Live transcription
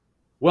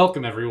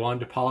Welcome, everyone,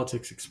 to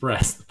Politics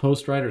Express, the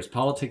Post Writers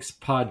Politics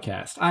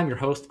podcast. I'm your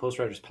host, the Post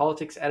Writers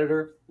Politics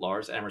editor,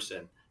 Lars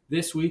Emerson.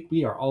 This week,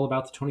 we are all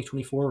about the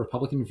 2024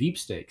 Republican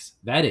Veepstakes.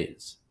 That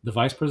is, the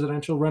vice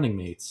presidential running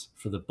mates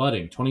for the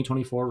budding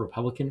 2024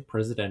 Republican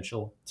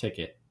presidential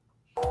ticket.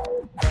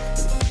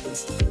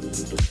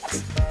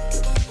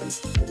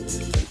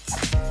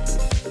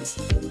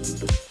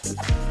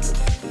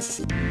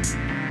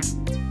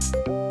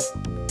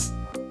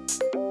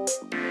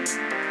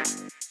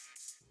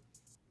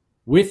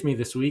 With me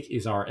this week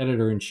is our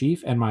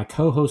editor-in-chief and my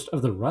co-host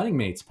of the Running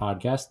Mates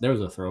podcast.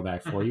 There's a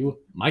throwback for you,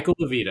 Michael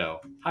DeVito.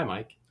 Hi,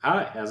 Mike.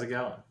 Hi, how's it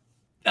going?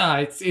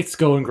 It's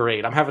going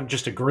great. I'm having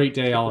just a great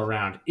day all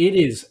around.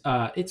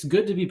 It's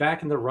good to be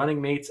back in the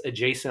Running Mates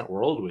adjacent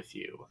world with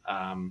you.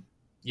 That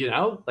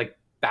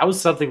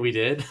was something we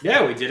did.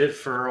 Yeah, we did it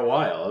for a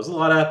while. It was a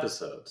lot of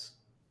episodes.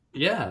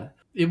 Yeah,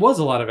 it was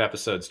a lot of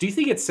episodes. Do you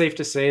think it's safe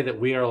to say that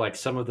we are like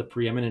some of the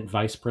preeminent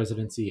vice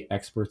presidency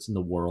experts in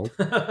the world?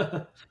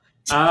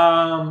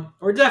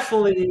 We're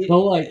definitely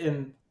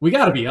we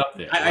got to be up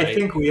there. I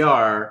think we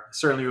are,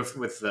 certainly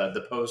with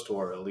the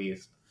post-war, at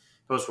least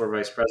post-war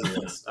vice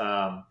presidents.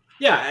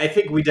 I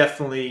think we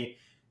definitely,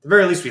 at the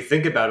very least, we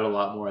think about it a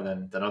lot more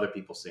than other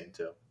people seem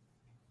to.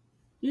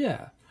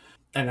 Yeah,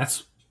 and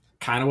that's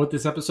kind of what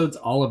this episode's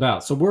all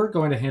about. So we're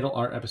going to handle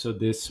our episode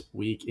this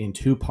week in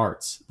two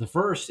parts. The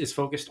first is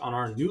focused on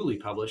our newly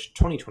published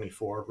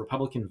 2024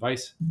 Republican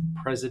Vice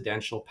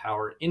Presidential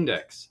Power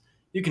Index.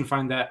 You can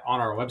find that on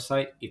our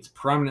website. It's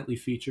prominently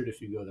featured if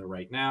you go there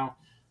right now.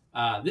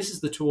 This is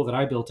the tool that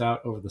I built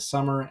out over the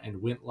summer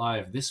and went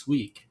live this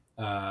week,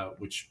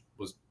 which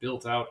was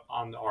built out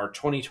on our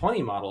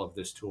 2020 model of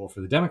this tool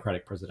for the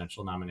Democratic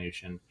presidential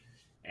nomination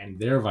and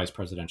their vice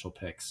presidential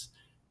picks.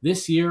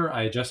 This year,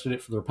 I adjusted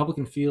it for the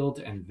Republican field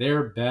and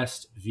their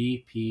best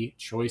VP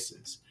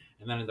choices.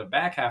 And then in the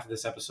back half of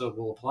this episode,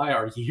 we'll apply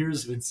our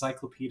years of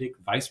encyclopedic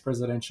vice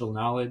presidential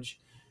knowledge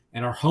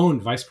and our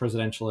honed vice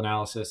presidential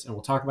analysis, and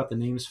we'll talk about the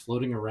names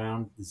floating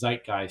around the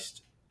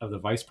zeitgeist of the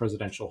vice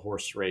presidential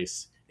horse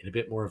race in a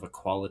bit more of a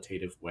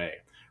qualitative way.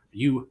 Are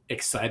you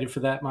excited for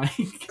that, Mike?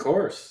 Of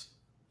course.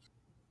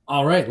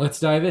 All right,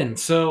 let's dive in.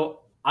 So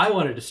I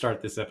wanted to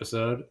start this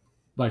episode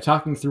by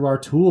talking through our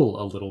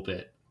tool a little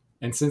bit.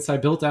 And since I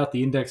built out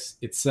the index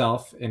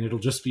itself, and it'll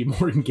just be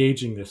more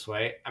engaging this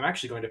way, I'm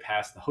actually going to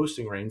pass the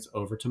hosting reins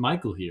over to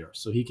Michael here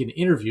so he can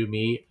interview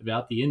me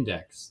about the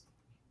index.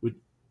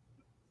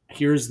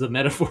 Here's the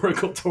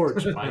metaphorical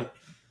torch, Mike.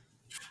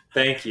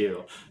 Thank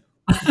you.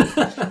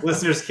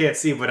 Listeners can't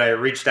see, but I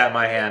reached out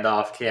my hand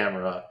off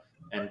camera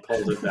and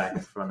pulled it back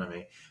in front of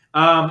me.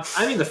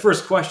 The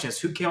first question is,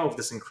 who came up with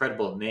this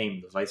incredible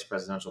name, the Vice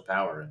Presidential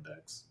Power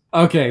Index?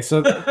 Okay,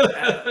 so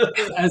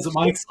as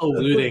Mike's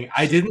alluding,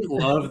 I didn't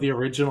love the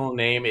original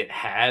name it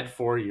had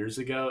 4 years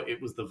ago.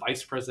 It was the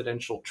Vice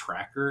Presidential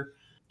Tracker.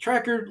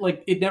 Tracker,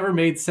 it never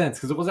made sense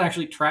because it wasn't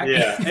actually tracking.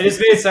 Yeah, it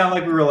just made it sound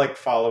like we were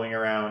following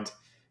around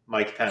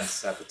Mike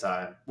Pence at the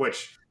time,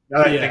 which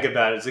now that I think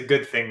about it, it's a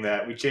good thing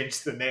that we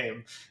changed the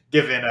name,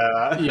 given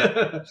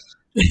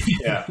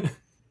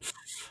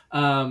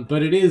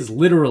but it is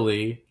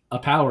literally a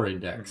power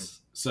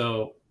index.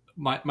 So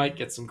might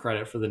get some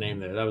credit for the name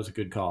there. That was a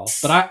good call.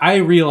 But I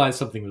realized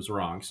something was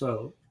wrong,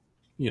 so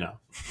Yeah.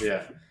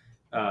 Did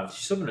you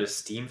summon a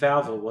steam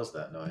valve? What was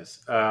that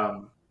noise?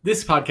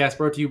 This podcast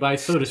brought to you by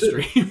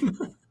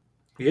SodaStream.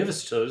 You have a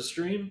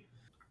SodaStream?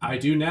 I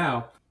do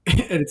now.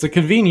 And it's a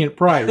convenient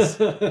price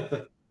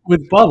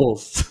with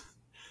bubbles.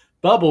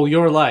 Bubble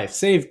your life.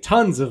 Save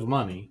tons of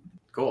money.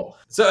 Cool.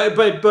 So,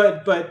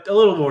 but a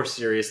little more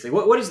seriously,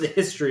 what is the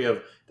history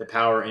of the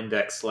Power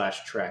Index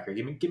 / Tracker?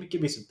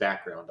 Give me some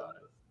background on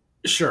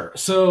it. Sure.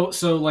 So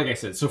like I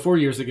said, 4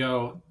 years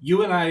ago,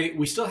 you and I,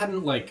 we still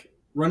hadn't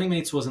Running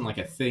Mates wasn't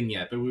a thing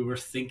yet, but we were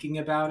thinking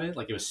about it.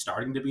 It was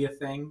starting to be a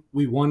thing.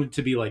 We wanted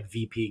to be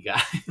VP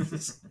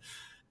guys.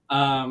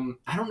 I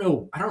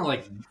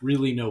don't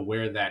really know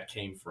where that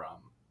came from.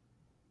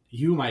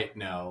 You might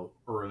know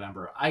or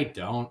remember. I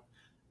don't.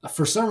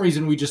 For some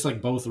reason, we just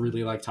both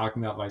really like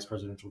talking about vice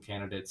presidential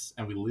candidates,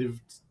 and we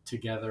lived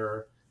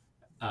together.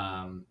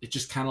 It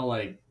just kind of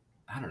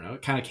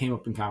it kind of came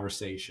up in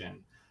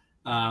conversation.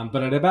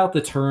 But at about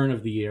the turn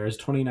of the year, as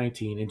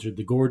 2019 entered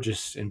the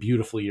gorgeous and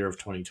beautiful year of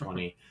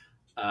 2020,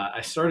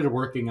 I started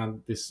working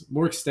on this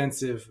more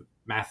extensive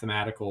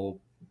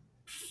mathematical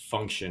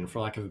function, for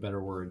lack of a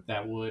better word,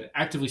 that would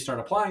actively start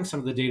applying some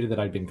of the data that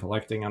I'd been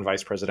collecting on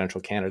vice presidential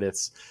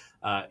candidates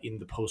in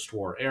the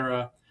post-war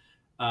era.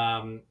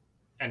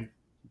 And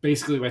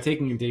basically by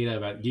taking data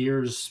about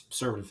years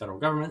served in federal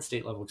government,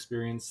 state level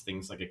experience,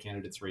 things like a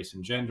candidate's race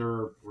and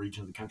gender,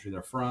 region of the country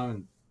they're from,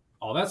 and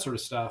all that sort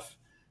of stuff,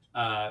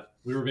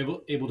 we were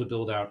able to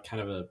build out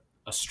kind of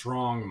a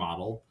strong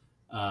model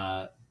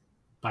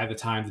by the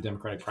time the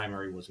Democratic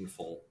primary was in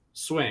full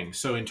swing.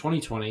 So in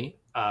 2020,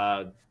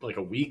 a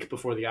week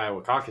before the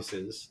Iowa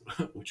caucuses,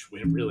 which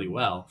went really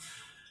well,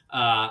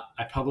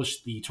 I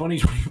published the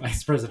 2020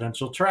 Vice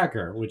Presidential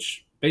Tracker,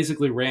 which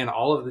basically ran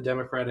all of the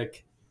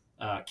Democratic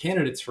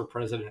candidates for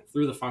president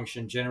through the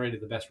function,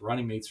 generated the best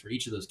running mates for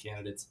each of those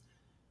candidates,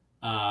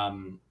 Yeah,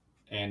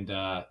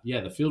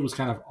 the field was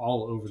kind of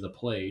all over the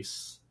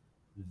place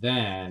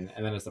then.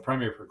 And then as the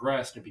primary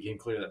progressed, it became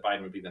clear that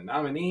Biden would be the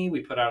nominee.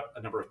 We put out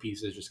a number of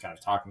pieces just kind of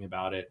talking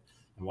about it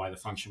and why the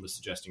function was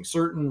suggesting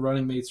certain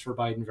running mates for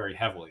Biden very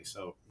heavily.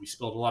 So we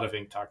spilled a lot of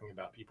ink talking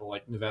about people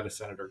like Nevada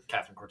Senator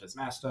Catherine Cortez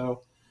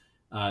Masto,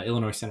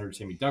 Illinois Senator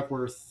Tammy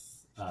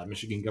Duckworth,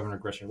 Michigan Governor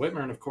Gretchen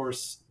Whitmer, and of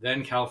course,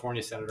 then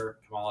California Senator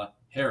Kamala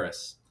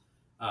Harris.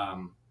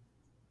 Um,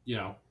 you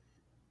know,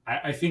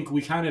 I think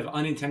we kind of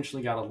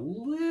unintentionally got a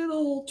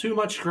little too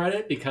much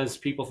credit because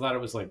people thought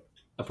it was like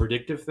a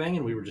predictive thing,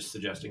 and we were just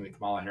suggesting that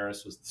Kamala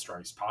Harris was the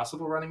strongest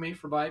possible running mate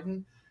for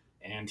Biden,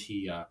 and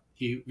he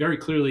very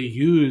clearly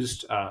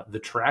used the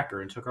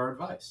tracker and took our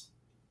advice.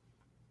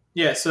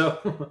 Yeah,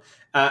 so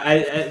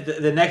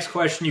the next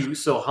question you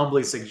so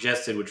humbly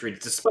suggested, which reads,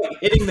 despite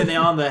hitting the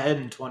nail on the head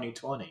in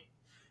 2020.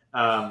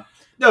 No,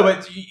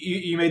 but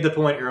you made the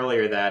point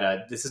earlier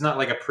that this is not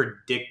like a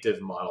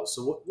predictive model.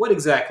 So what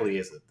exactly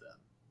is it then?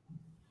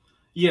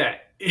 Yeah,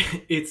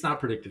 it's not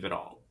predictive at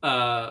all.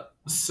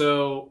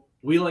 So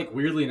we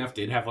weirdly enough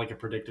did have like a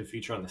predictive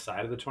feature on the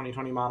side of the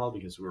 2020 model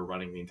because we were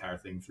running the entire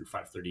thing through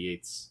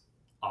 538's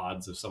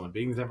odds of someone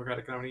being the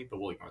Democratic nominee, but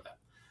we'll ignore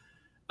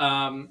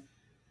that.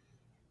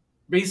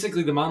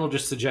 Basically, the model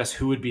just suggests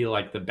who would be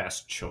like the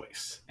best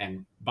choice,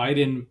 and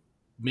Biden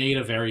made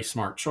a very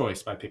smart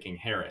choice by picking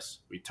Harris.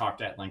 We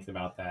talked at length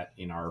about that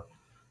in our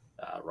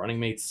running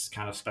mates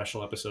kind of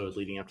special episode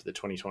leading up to the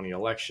 2020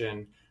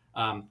 election.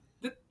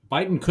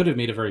 Biden could have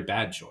made a very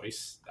bad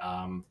choice.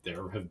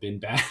 There have been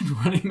bad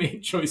running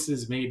mate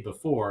choices made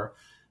before.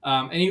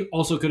 And he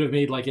also could have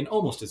made like an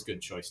almost as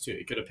good choice too.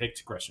 He could have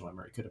picked Gretchen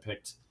Whitmer. He could have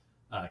picked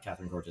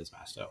Catherine Cortez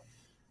Masto.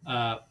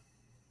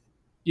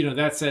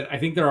 That said, I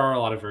think there are a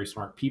lot of very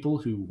smart people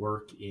who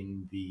work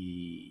in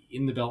the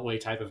Beltway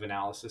type of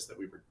analysis that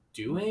we were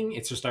doing.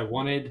 It's just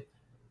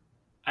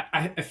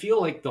I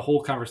feel like the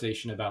whole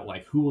conversation about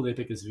like who will they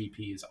pick as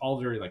VP is all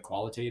very like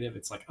qualitative.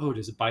 It's like, oh,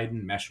 does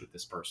Biden mesh with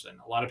this person?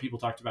 A lot of people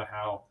talked about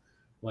how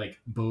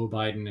like Beau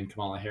Biden and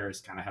Kamala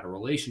Harris kind of had a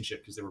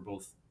relationship because they were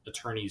both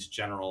attorneys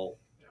general,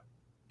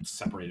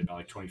 separated by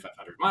like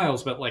 2,500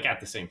 miles, but like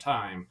at the same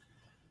time.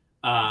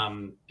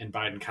 And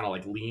Biden kind of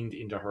like leaned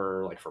into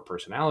her like for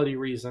personality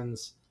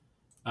reasons.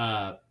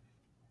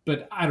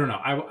 But I don't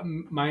know.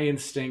 My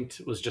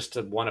instinct was just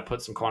to want to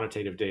put some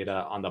quantitative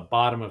data on the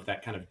bottom of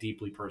that kind of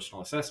deeply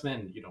personal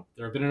assessment. And,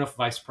 there have been enough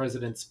vice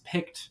presidents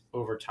picked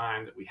over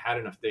time that we had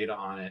enough data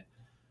on it.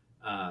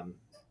 I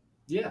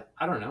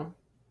don't know.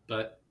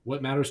 But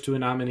what matters to a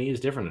nominee is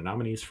different. A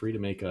nominee is free to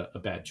make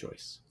a bad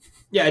choice.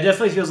 Yeah, it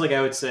definitely feels like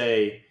I would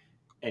say,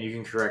 and you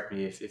can correct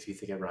me if you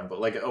think I'm wrong, but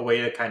like a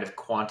way to kind of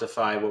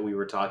quantify what we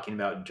were talking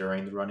about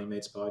during the Running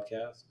Mates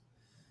podcast.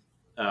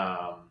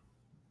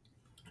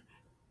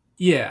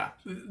 Yeah,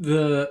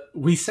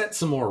 we set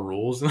some more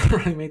rules in the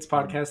Running Mates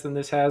podcast than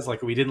this has.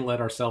 Like, we didn't let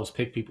ourselves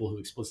pick people who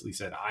explicitly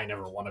said, "I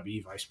never want to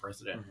be vice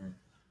president."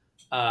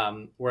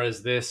 Mm-hmm.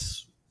 Whereas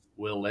this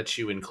will let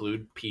you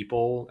include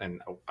people, and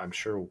I'm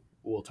sure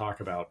we'll talk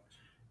about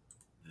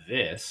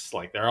this.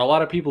 Like, there are a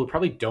lot of people who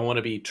probably don't want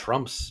to be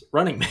Trump's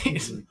running mate,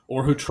 mm-hmm.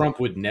 or who Trump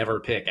would never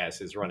pick as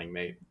his running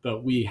mate.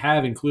 But we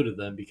have included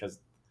them because,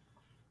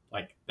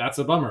 like, that's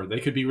a bummer. They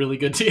could be really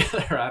good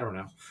together. I don't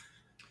know.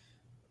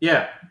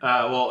 Yeah,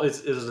 well,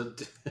 it's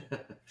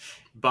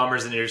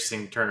bummer's an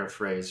interesting turn of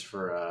phrase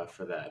for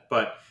that,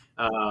 but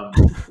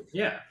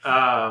yeah.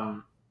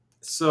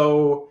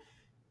 So,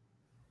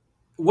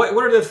 what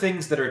are the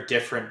things that are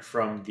different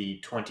from the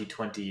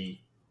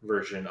 2020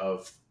 version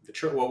of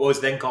what was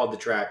then called the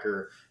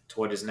tracker to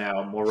what is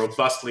now more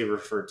robustly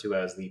referred to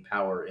as the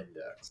Power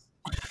Index?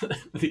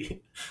 the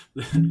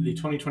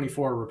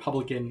 2024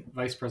 Republican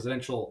vice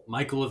presidential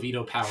Michael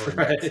Avito Power Index.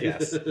 Right.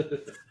 Yes.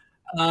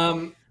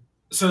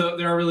 So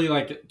there are really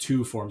like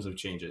two forms of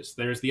changes.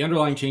 There's the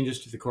underlying changes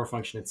to the core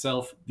function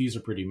itself. These are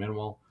pretty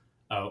minimal.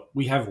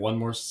 We have one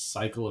more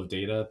cycle of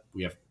data.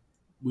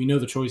 We know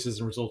the choices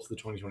and results of the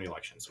 2020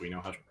 election. So we know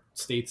how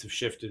states have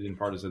shifted in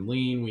partisan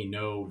lean. We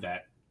know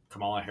that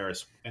Kamala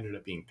Harris ended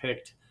up being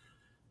picked.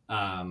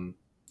 So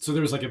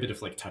there was like a bit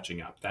of like touching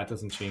up. That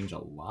doesn't change a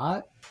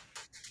lot.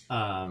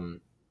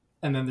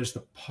 And then there's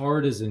the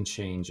partisan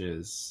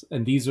changes.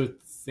 And these are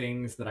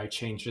things that I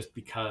changed just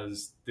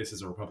because this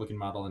is a Republican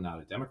model and not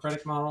a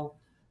Democratic model.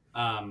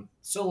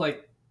 So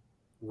like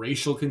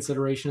racial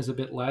consideration is a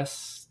bit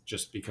less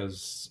just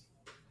because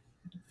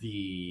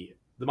the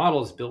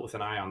model is built with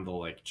an eye on the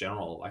like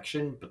general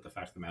election, but the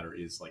fact of the matter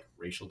is like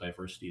racial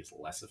diversity is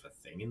less of a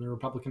thing in the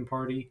Republican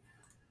Party.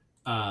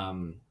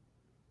 And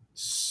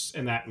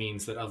that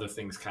means that other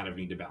things kind of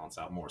need to balance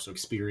out more. So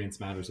experience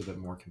matters a bit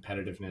more,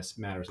 competitiveness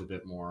matters a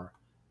bit more.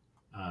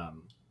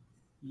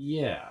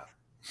 Yeah,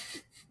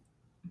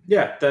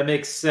 that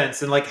makes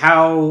sense. And like,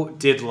 how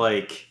did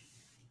like,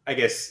 I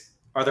guess,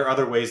 are there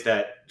other ways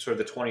that sort of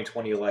the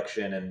 2020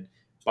 election and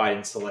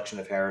Biden's selection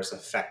of Harris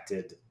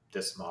affected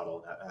this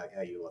model,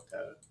 how you looked at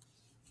it?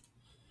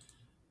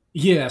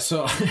 Yeah,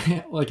 so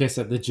like I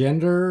said, the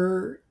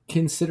gender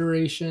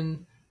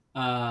consideration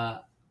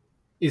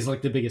is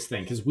like the biggest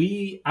thing because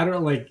I don't know,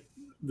 like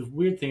the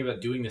weird thing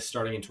about doing this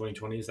starting in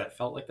 2020 is that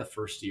felt like the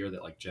first year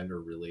that like gender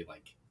really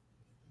like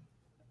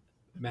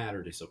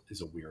mattered is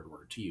a weird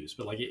word to use,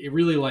 but like it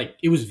really like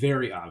it was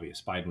very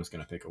obvious Biden was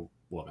going to pick a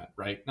woman,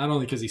 right? Not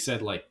only because he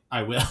said like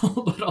I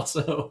will, but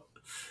also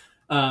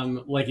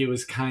like it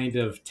was kind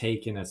of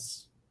taken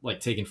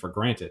for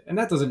granted, and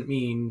that doesn't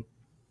mean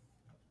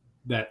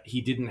that he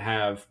didn't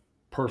have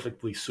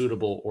perfectly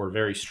suitable or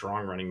very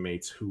strong running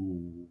mates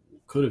who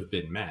could have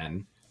been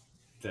men.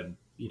 That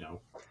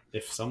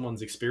if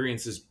someone's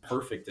experience is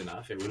perfect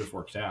enough, it would have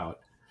worked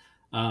out.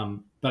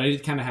 But I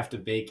did kind of have to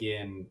bake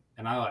in,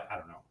 and I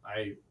don't know,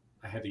 I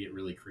had to get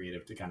really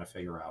creative to kind of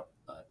figure out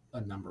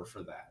a number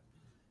for that.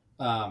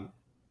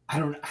 I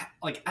don't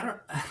like I don't.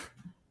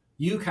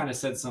 You kind of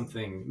said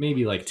something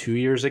maybe like 2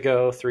 years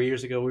ago, 3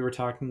 years ago. We were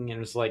talking, and it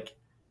was like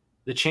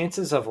the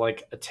chances of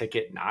like a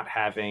ticket not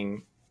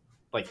having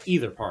like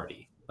either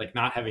party, like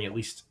not having at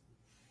least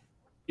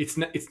it's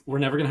we're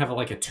never gonna have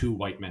like a two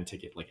white men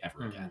ticket like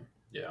ever again.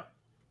 Yeah.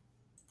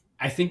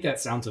 I think that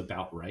sounds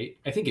about right.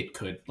 I think it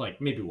could, like,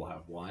 maybe we'll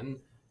have one,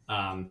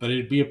 but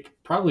it'd be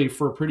probably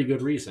for a pretty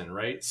good reason,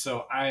 right?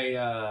 So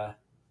I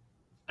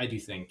do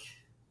think,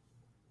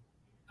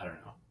 I don't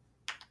know.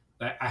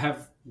 I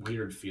have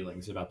weird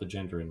feelings about the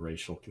gender and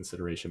racial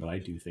consideration, but I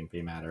do think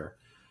they matter.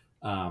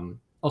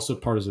 Also,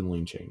 partisan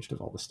lean changed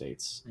of all the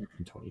states in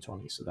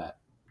 2020, so that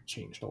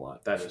changed a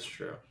lot. That is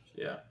true.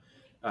 Yeah.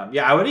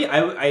 Yeah,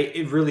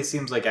 it really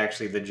seems like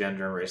actually the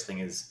gender and race thing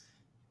is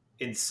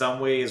in some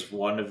ways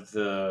one of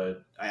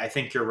the, I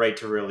think you're right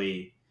to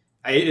really,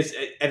 I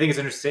think it's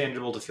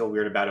understandable to feel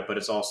weird about it, but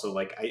it's also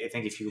like, I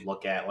think if you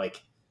look at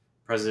like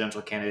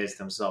presidential candidates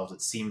themselves,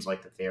 it seems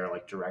like that they are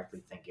like directly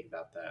thinking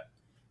about that.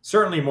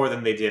 Certainly more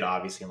than they did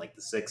obviously in like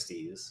the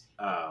 60s.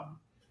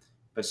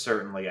 But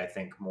certainly I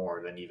think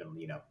more than even,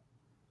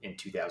 in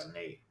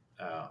 2008.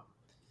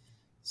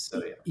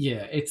 So yeah.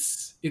 Yeah,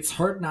 it's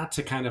hard not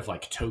to kind of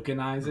like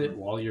tokenize it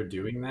while you're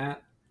doing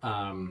that.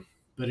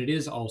 But it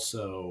is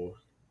also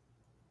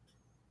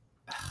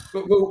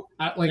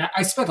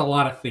I spent a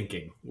lot of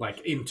thinking like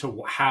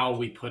into how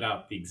we put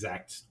out the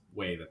exact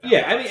way that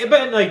Yeah, I mean,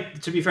 but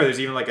like to be fair, there's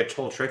even like a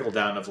whole trickle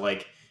down of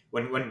like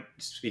when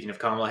speaking of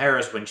Kamala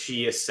Harris, when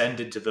she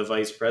ascended to the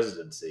vice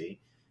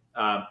presidency,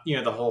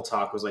 the whole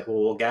talk was like, well,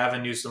 will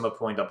Gavin Newsom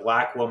appoint a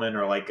black woman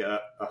or like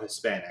a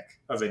Hispanic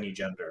of any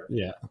gender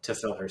to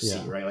fill her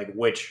seat, right? Like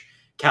which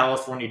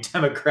California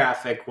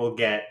demographic will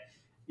get,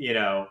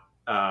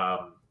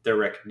 their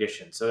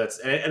recognition. So that's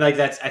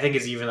I think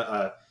is even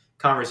a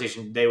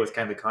conversation today with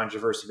kind of the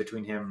controversy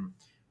between him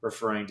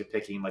referring to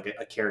picking like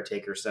a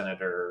caretaker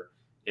senator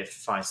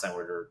if Feinstein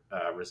were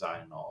to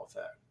resign and all of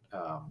that.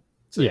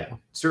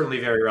 Certainly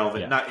very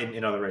relevant, not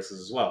in other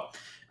races as well.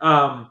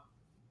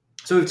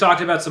 So we've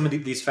talked about some of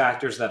these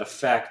factors that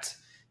affect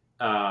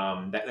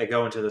that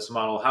go into this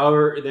model.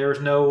 However, there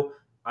is no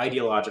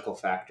ideological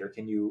factor.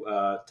 Can you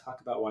talk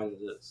about why that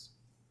is?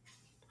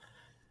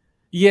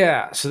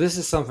 Yeah, so this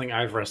is something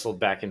I've wrestled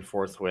back and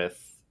forth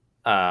with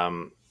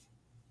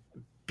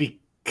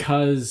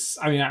because,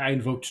 I mean, I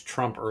invoked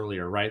Trump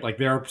earlier, right? Like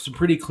there are some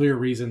pretty clear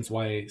reasons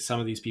why some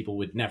of these people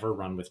would never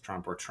run with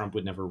Trump or Trump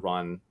would never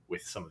run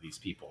with some of these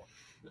people.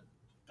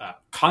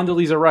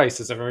 Condoleezza Rice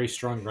is a very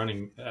strong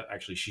running.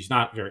 Actually, she's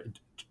not very.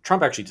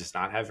 Trump actually does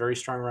not have very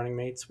strong running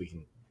mates. We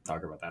can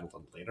talk about that a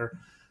little later.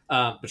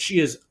 But she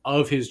is,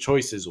 of his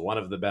choices, one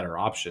of the better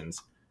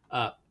options.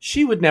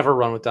 She would never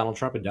run with Donald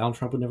Trump, and Donald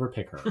Trump would never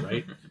pick her,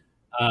 right?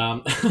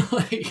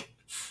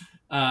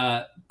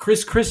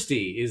 Chris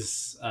Christie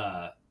is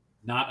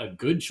not a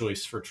good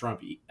choice for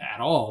Trump at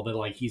all. But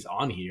like he's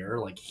on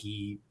here,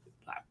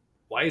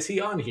 why is he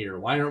on here?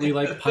 Why aren't we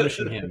like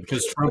punishing him?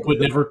 Because Trump would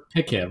never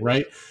pick him,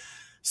 right?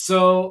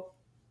 So,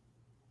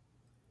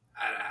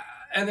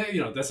 and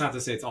then, that's not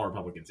to say it's all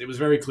Republicans. It was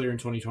very clear in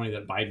 2020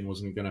 that Biden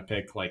wasn't going to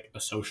pick like a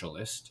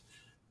socialist.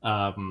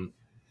 I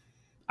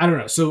don't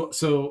know.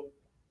 So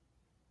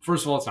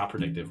first of all, it's not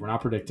predictive. We're not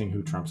predicting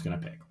who Trump's going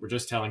to pick. We're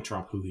just telling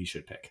Trump who he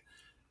should pick.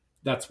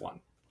 That's one.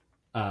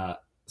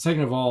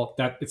 Second of all,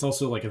 that it's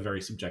also like a very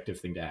subjective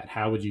thing to add.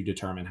 How would you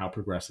determine how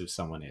progressive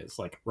someone is?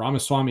 Like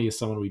Ramaswamy is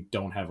someone we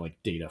don't have like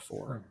data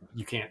for.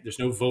 You can't. There's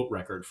no vote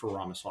record for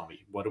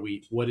Ramaswamy.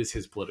 What is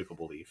his political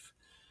belief?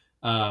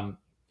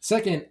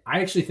 Second, I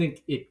actually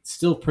think it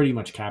still pretty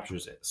much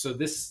captures it. So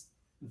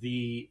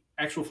the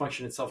actual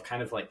function itself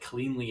kind of like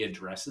cleanly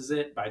addresses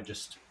it by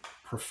just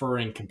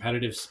preferring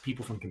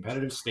people from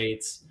competitive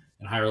states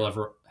and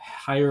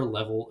higher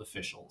level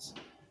officials.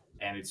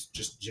 And it's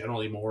just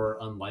generally more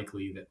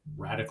unlikely that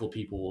radical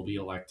people will be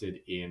elected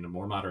in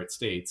more moderate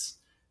states.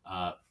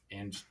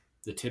 And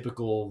the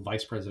typical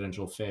vice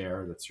presidential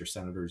fare, that's your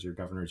senators, your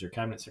governors, your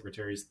cabinet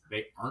secretaries,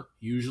 they aren't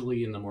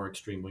usually in the more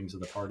extreme wings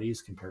of the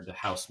parties compared to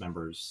House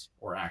members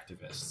or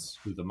activists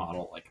who the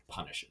model like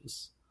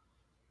punishes.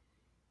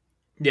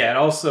 Yeah, and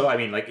also, I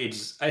mean, like,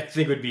 I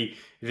think it would be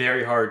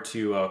very hard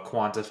to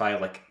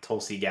quantify, like,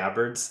 Tulsi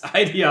Gabbard's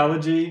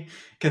ideology,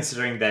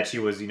 considering that she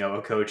was,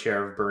 a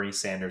co-chair of Bernie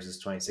Sanders'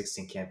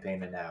 2016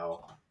 campaign and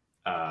now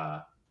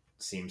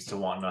seems to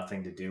want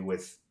nothing to do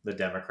with the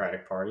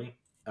Democratic Party.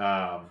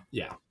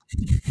 Yeah.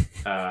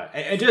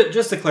 And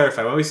just to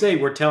clarify, when we say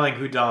we're telling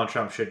who Donald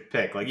Trump should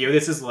pick, like,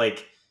 this is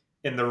like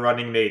in the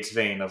running mates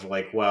vein of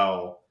like,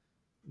 well,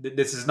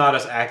 this is not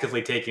us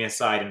actively taking a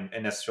side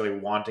and necessarily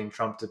wanting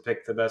Trump to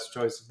pick the best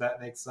choice, if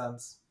that makes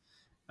sense.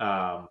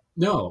 Um,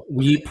 No,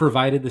 we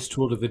provided this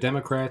tool to the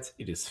Democrats.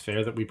 It is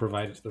fair that we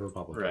provide it to the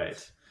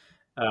Republicans.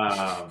 right.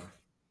 Um,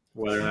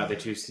 whether or not they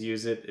choose to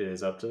use it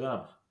is up to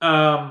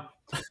them.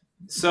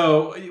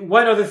 So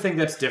one other thing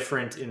that's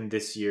different in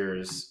this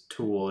year's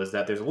tool is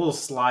that there's a little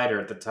slider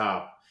at the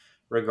top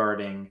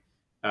regarding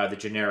the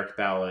generic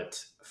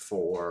ballot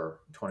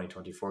for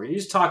 2024. You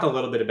just talk a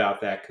little bit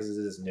about that because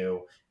it is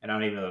new, and I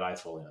don't even know that I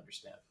fully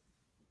understand.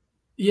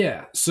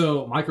 Yeah,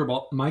 so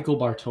Michael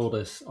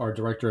Bartoldas, our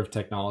director of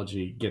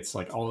technology, gets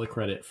like all the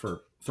credit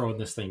for throwing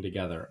this thing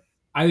together.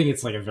 I think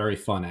it's like a very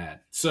fun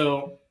ad.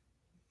 So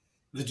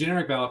the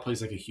generic ballot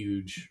plays like a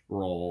huge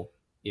role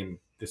in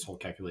this whole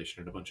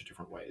calculation in a bunch of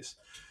different ways.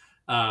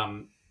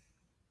 Um,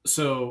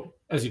 so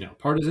as you know,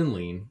 partisan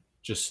lean,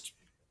 just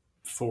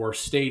for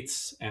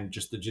states and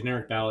just the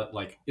generic ballot,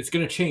 like it's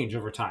going to change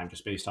over time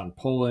just based on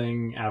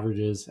polling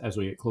averages as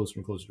we get closer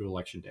and closer to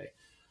election day.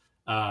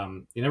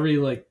 In every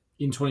like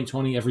in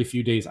 2020, every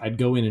few days, I'd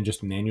go in and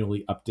just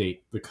manually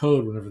update the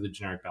code whenever the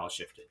generic ballot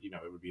shifted. You know,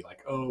 it would be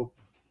like, oh,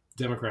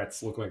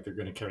 Democrats look like they're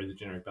going to carry the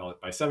generic ballot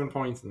by 7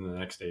 points, and then the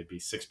next day it'd be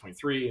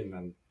 6.3, and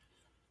then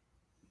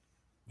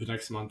the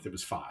next month it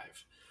was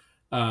 5.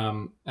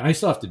 And I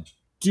still have to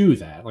do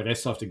that. Like I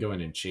still have to go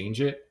in and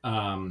change it.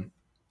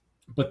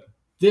 But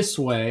this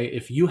way,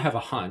 if you have a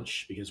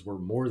hunch, because we're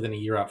more than a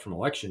year out from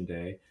election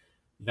day,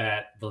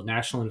 that the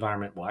national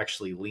environment will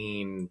actually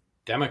lean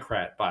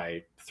Democrat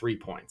by 3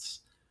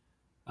 points,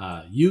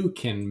 you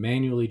can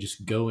manually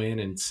just go in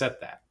and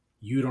set that.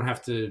 You don't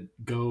have to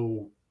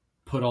go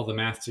put all the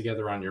math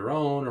together on your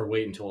own or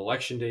wait until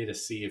election day to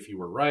see if you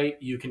were right.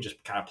 You can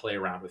just kind of play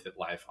around with it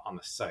live on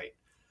the site.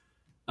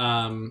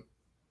 Um,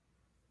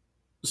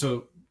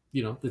 so,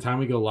 you know, the time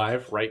we go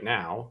live right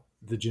now,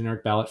 the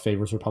generic ballot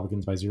favors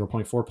Republicans by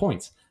 0.4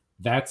 points.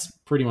 That's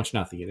pretty much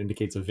nothing. It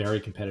indicates a very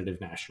competitive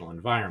national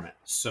environment.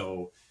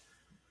 So,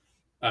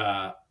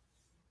 uh,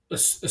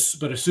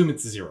 but assume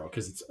it's zero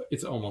because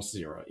it's almost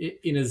zero.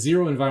 In a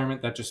zero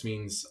environment, that just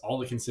means all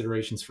the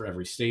considerations for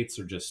every states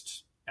are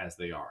just as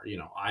they are. You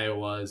know,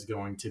 Iowa is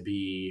going to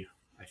be,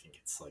 I think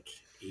it's like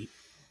 8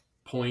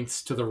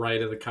 points to the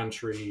right of the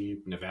country.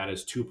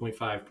 Nevada's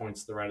 2.5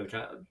 points to the right of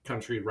the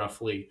country,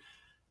 roughly.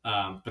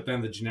 But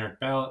then the generic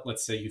ballot,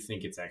 let's say you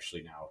think it's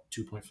actually now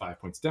 2.5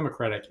 points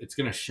Democratic, it's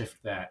going to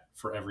shift that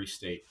for every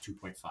state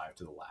 2.5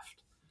 to the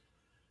left.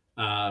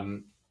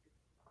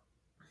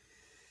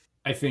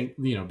 I think,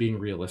 you know, being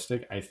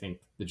realistic, I think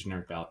the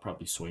generic ballot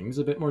probably swings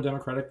a bit more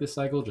Democratic this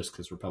cycle just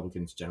because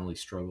Republicans generally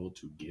struggle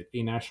to get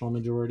a national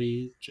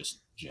majority just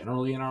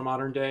generally in our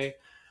modern day.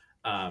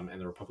 And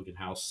the Republican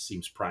House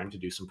seems primed to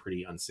do some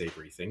pretty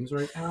unsavory things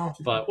right now,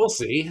 but we'll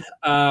see.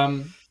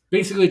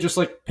 Basically, just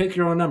like pick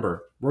your own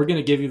number. We're going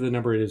to give you the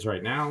number it is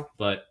right now,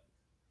 but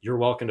you're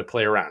welcome to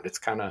play around. It's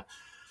kind of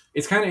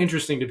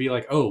interesting to be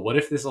like, oh, what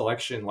if this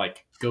election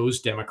like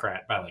goes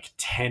Democrat by like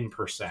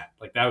 10%?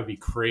 Like that would be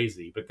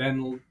crazy. But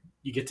then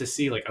you get to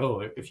see like,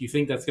 oh, if you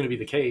think that's going to be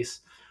the case,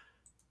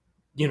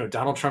 you know,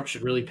 Donald Trump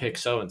should really pick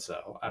so and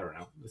so. I don't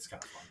know. It's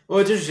kind of fun. Well,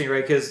 it's interesting,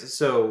 right? Because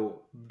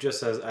so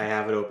just as I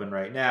have it open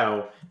right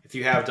now, if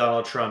you have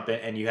Donald Trump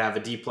and you have a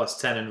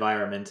D+10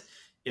 environment,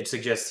 it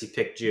suggests he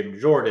picked Jim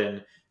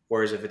Jordan.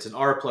 Whereas if it's an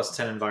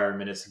R+10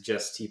 environment, it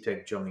suggests he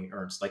picked Joni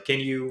Ernst. Like, can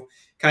you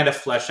kind of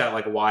flesh out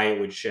like why it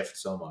would shift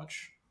so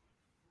much?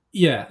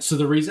 Yeah. So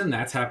the reason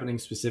that's happening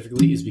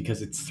specifically is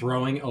because it's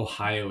throwing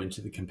Ohio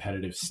into the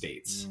competitive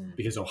states.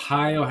 Because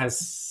Ohio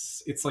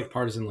has, it's like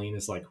partisan lean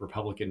is like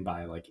Republican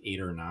by like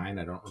 8 or 9.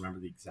 I don't remember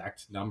the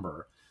exact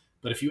number.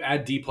 But if you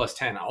add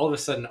D+10, all of a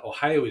sudden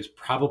Ohio is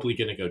probably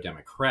going to go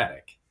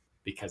Democratic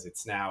because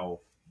it's now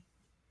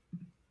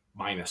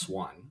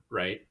 -1,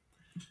 right?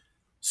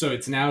 So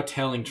it's now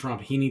telling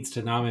Trump he needs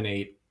to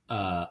nominate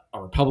a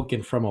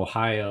Republican from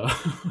Ohio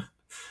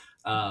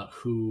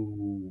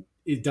who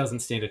it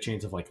doesn't stand a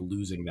chance of like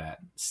losing that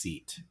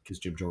seat because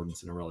Jim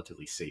Jordan's in a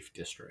relatively safe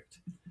district.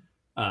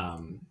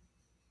 And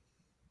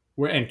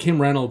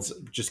Kim Reynolds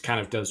just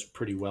kind of does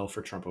pretty well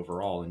for Trump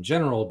overall in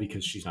general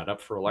because she's not up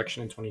for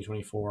election in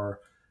 2024.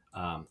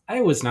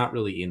 Iowa's not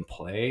really in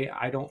play,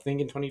 I don't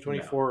think, in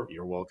 2024. No.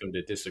 You're welcome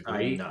to disagree.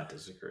 I do not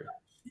disagree.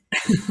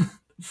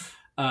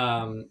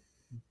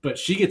 But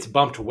she gets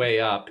bumped way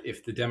up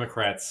if the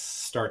Democrats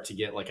start to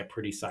get like a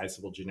pretty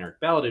sizable generic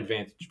ballot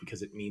advantage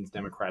because it means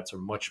Democrats are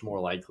much more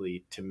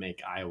likely to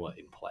make Iowa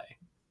in play.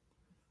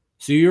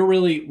 So you're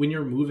really, when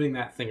you're moving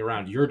that thing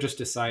around, you're just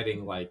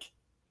deciding like,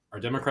 are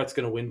Democrats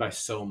going to win by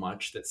so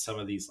much that some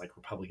of these like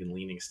Republican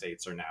leaning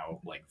states are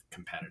now like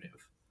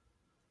competitive?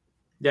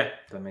 Yeah,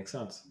 that makes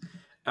sense.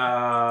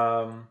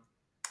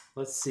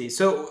 Let's see.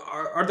 So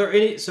are there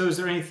any, so is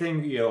there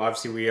anything, you know,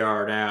 obviously we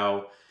are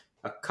now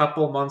a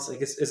couple months, I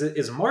guess,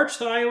 is March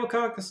the Iowa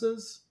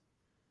caucuses?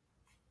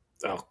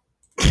 Oh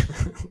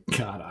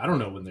God, I don't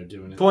know when they're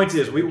doing it. Point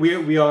is,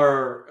 we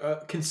are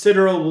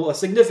a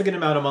significant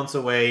amount of months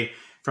away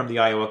from the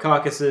Iowa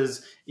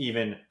caucuses,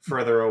 even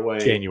further away.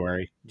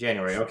 January.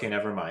 Okay,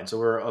 never mind. So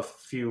we're a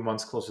few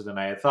months closer than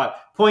I had thought.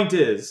 Point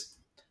is,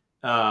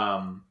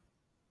 the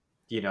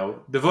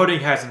voting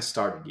hasn't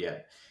started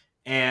yet.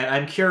 And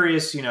I'm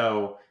curious,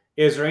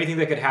 is there anything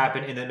that could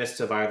happen in the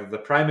midst of either the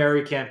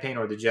primary campaign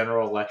or the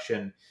general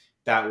election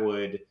that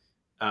would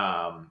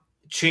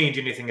change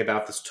anything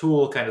about this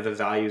tool, kind of the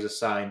values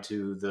assigned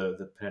to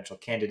the potential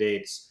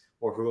candidates,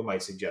 or who it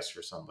might suggest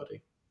for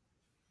somebody?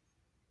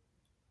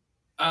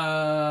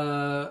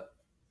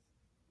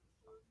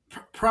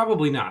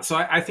 Probably not. So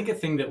I think a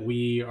thing that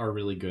we are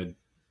really good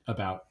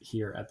about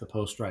here at the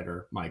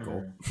Postwriter,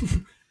 Michael,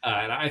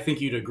 and I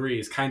think you'd agree,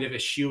 is kind of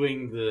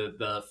eschewing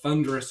the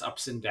thunderous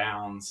ups and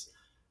downs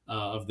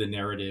of the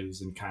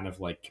narratives and kind of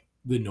like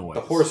the noise.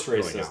 The horse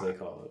race, as they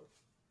call it.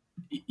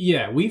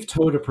 Yeah, we've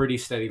towed a pretty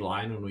steady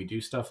line when we do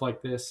stuff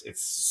like this.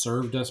 It's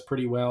served us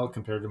pretty well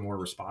compared to more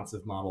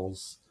responsive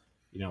models,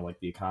 like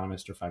The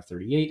Economist or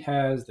 538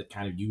 has, that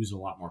kind of use a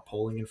lot more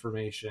polling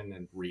information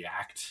and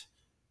react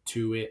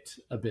to it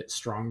a bit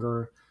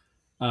stronger.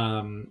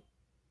 And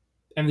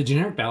the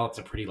generic ballots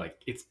are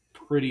it's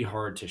pretty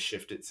hard to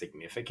shift it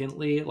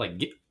significantly.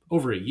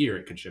 Over a year,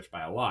 it could shift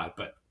by a lot,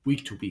 but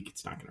week to week,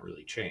 it's not going to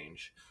really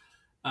change.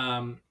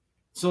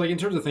 So in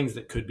terms of things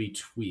that could be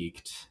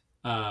tweaked,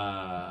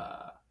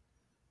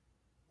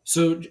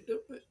 so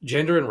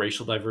gender and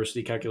racial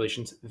diversity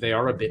calculations, they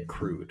are a bit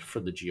crude for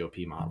the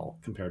GOP model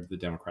compared to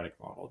the Democratic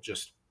model,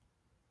 just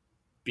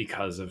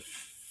because of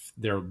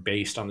they're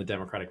based on the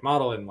Democratic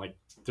model. And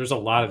there's a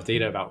lot of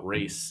data about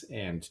race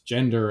and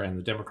gender and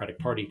the Democratic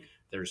Party.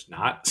 There's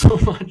not so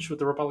much with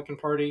the Republican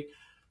Party.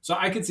 So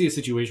I could see a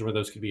situation where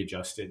those could be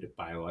adjusted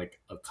by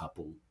a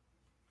couple,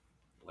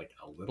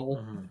 a little.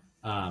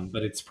 Mm-hmm.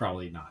 But it's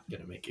probably not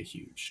going to make a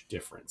huge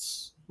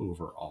difference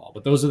overall.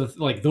 But those are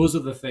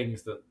the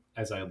things that,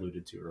 as I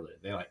alluded to earlier,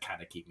 they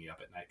kind of keep me up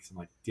at night, because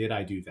I'm did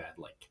I do that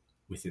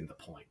within the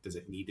point? Does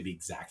it need to be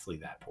exactly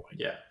that point?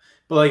 Yeah,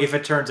 but if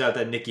it turns out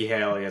that Nikki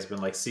Haley has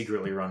been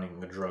secretly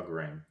running a drug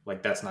ring,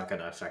 that's not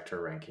going to affect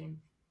her ranking,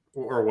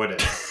 or would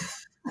it?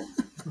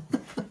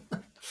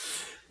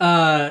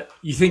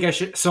 You think I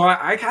should? So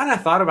I kind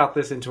of thought about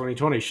this in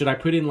 2020. Should I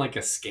put in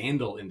a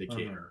scandal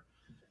indicator?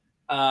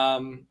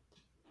 Mm-hmm.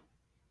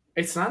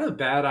 It's not a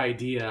bad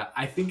idea.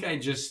 I think I'm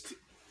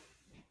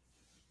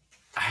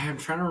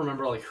trying to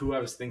remember who I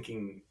was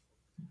thinking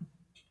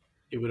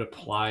it would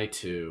apply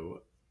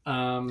to.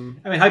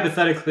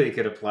 Hypothetically, it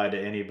could apply to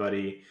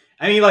anybody.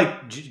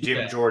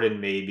 Jim Jordan,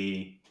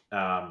 maybe.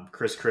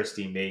 Chris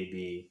Christie,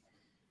 maybe.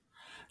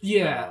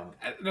 Yeah,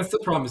 that's the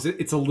problem. Is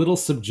it's a little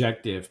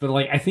subjective, but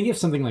I think if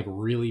something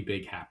really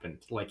big happened,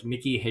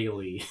 Nikki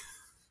Haley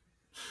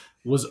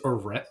was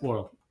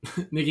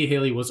Nikki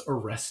Haley was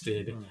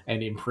arrested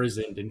and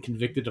imprisoned and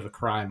convicted of a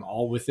crime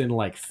all within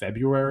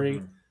February.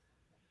 Mm.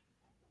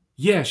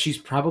 Yeah, she's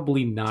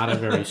probably not a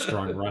very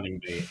strong running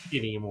mate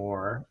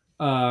anymore.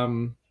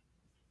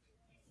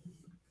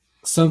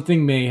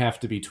 Something may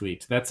have to be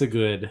tweaked. That's a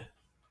good,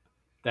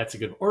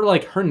 or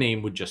her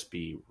name would just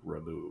be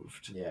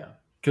removed. Yeah.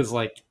 Because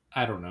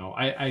I don't know.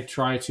 I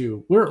try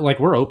to,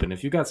 we're open.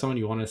 If you got someone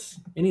you want us,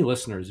 any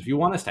listeners, if you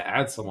want us to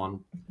add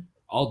someone,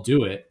 I'll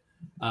do it.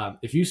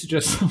 If you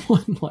suggest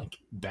someone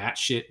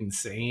batshit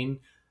insane,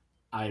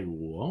 I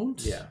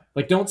won't. Yeah.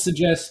 Don't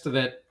suggest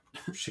that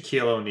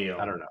Shaquille O'Neal.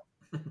 I don't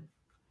know.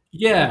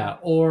 Yeah,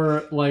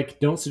 or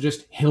don't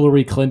suggest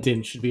Hillary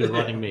Clinton should be a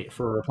running mate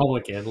for a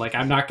Republican.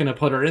 I'm not going to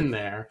put her in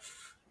there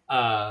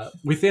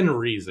within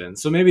reason.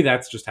 So maybe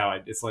that's just how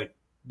it's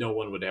no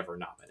one would ever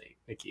nominate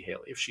Nikki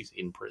Haley if she's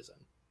in prison.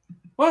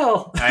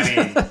 Well,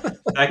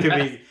 that could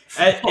be.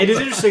 It is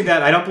interesting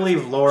that I don't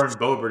believe Lauren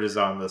Boebert is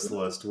on this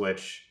list,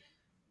 which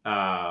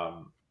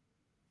I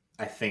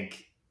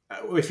think,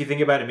 if you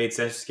think about it, made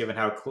sense given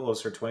how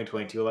close her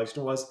 2022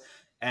 election was,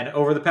 and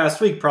over the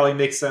past week probably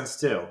makes sense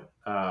too,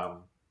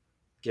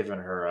 given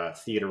her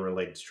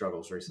theater-related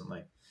struggles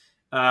recently.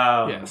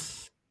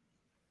 Yes.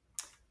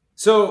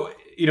 So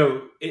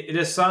it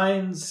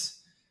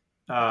assigns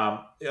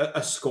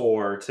a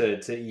score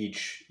to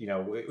each.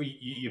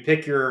 You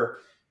pick your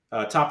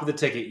top of the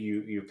ticket.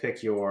 You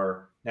pick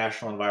your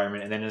national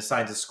environment, and then it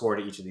assigns a score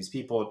to each of these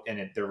people,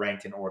 and they're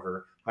ranked in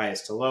order,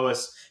 highest to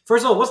lowest.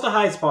 First of all, what's the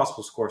highest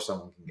possible score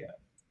someone can get?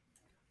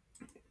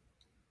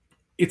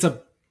 It's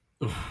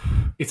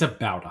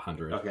about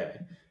 100. Okay.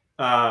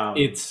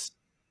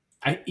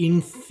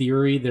 In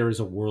theory, there is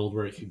a world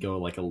where it could go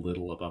a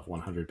little above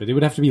 100, but it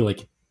would have to be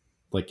like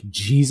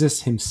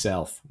Jesus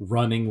himself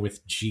running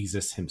with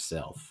Jesus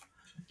himself.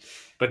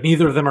 But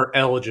neither of them are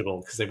eligible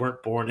because they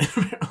weren't born in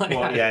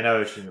yeah, I know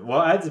what you mean.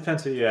 Well, it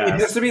depends who you ask. It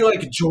has to be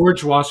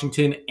George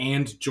Washington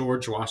and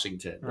George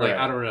Washington. Right.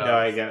 I don't know. No,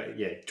 I got it.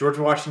 Yeah, George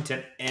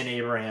Washington and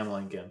Abraham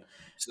Lincoln.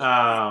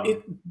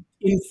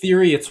 In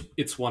theory,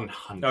 it's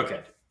 100. Okay.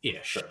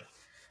 Ish. Sure.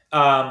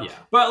 Yeah.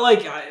 But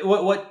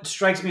what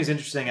strikes me as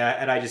interesting,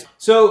 and I just,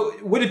 so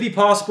would it be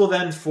possible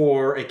then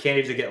for a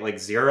candidate to get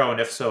 0, and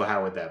if so,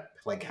 how would that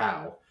Like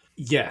how?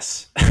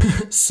 Yes.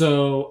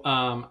 So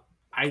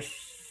I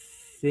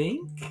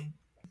think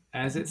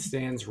as it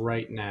stands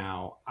right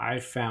now, I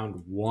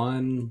found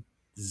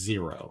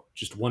 1-0,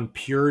 just one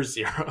pure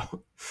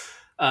 0.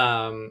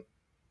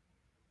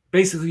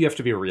 Basically, you have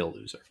to be a real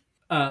loser.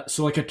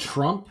 So like a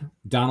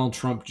Donald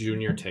Trump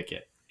Jr.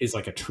 ticket is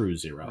like a true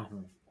 0.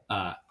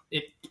 Mhm.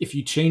 If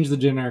you change the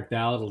generic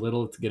ballot a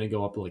little, it's going to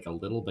go up like a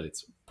little, but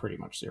it's pretty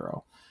much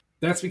 0.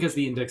 That's because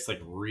the index like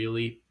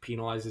really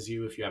penalizes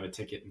you if you have a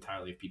ticket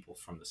entirely of people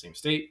from the same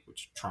state,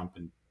 which Trump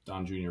and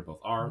Don Jr. both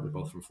are. They're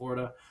both from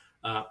Florida.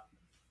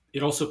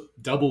 It also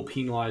double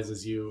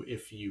penalizes you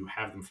if you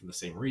have them from the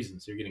same reason.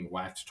 So you're getting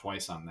whacked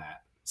twice on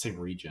that same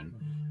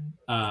region.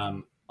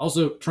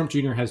 Also, Trump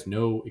Jr. has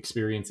no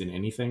experience in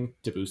anything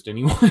to boost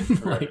anyone.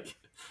 Like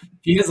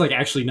he has like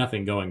actually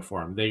nothing going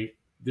for him.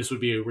 This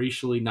would be a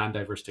racially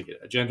non-diverse ticket,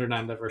 a gender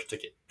non-diverse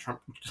ticket.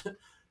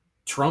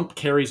 Trump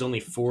carries only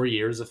 4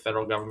 years of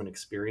federal government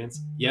experience.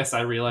 Yes,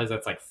 I realize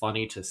that's like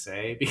funny to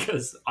say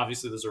because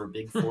obviously those are a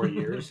big 4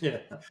 years.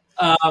 Yeah.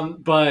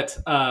 But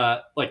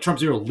like Trump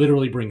 0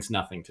 literally brings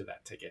nothing to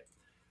that ticket.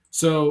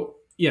 So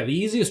yeah, the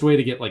easiest way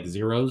to get like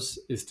zeros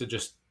is to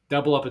just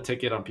double up a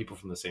ticket on people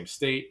from the same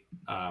state.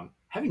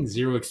 Having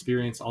 0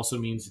 experience also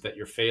means that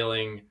you're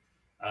failing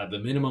the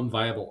minimum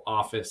viable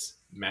office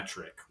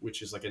metric,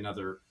 which is like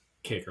another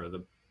kicker.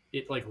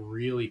 It like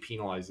really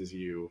penalizes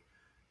you.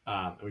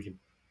 And we can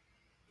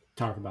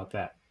talk about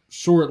that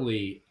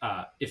shortly.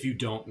 If you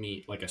don't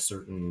meet like a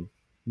certain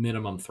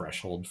minimum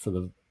threshold for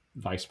the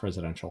vice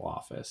presidential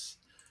office.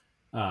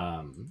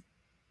 Like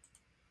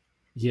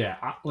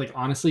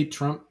honestly,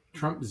 Trump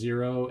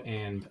 0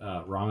 and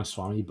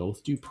Ramaswamy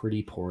both do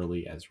pretty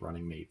poorly as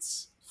running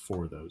mates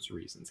for those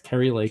reasons.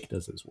 Kerry Lake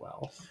does as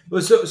well.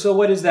 So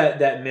what is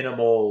that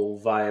minimal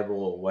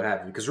viable what have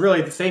you? Because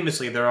really,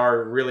 famously, there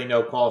are really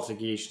no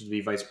qualifications to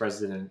be vice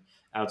president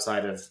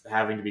outside of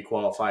having to be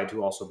qualified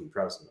to also be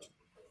president.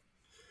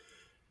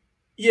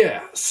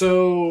 Yeah.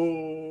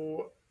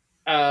 So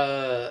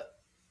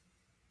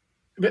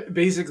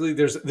basically,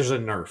 there's a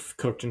nerf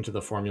cooked into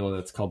the formula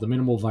that's called the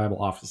minimal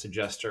viable office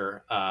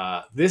adjuster.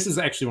 This is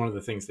actually one of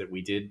the things that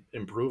we did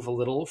improve a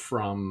little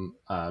from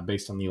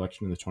based on the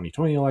election in the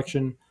 2020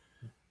 election.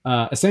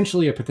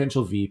 Essentially, a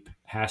potential Veep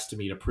has to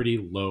meet a pretty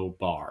low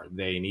bar.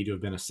 They need to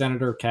have been a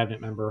senator,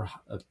 cabinet member,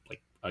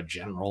 like a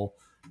general,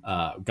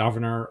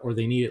 governor, or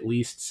they need at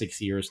least 6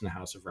 years in the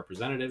House of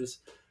Representatives.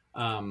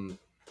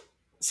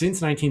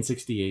 Since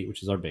 1968,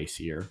 which is our base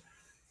year,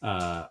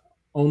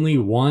 only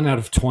 1 out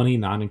of 20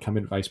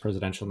 non-incumbent vice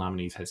presidential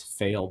nominees has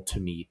failed to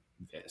meet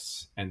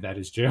this. And that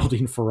is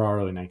Geraldine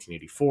Ferraro in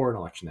 1984, an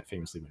election that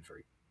famously went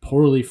very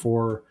poorly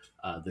for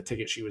the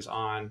ticket she was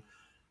on.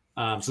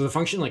 So the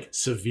function like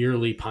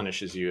severely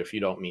punishes you if you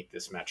don't meet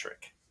this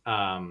metric.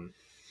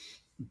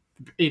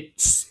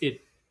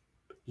 It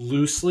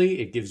loosely,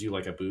 it gives you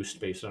like a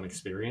boost based on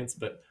experience,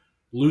 but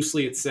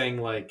loosely it's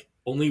saying like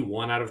only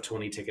 1 out of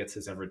 20 tickets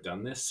has ever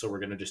done this. So we're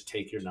going to just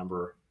take your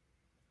number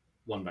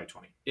 1 by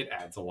 20. It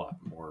adds a lot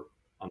more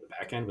on the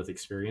back end with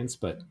experience,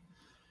 but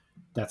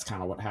that's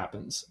kind of what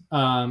happens.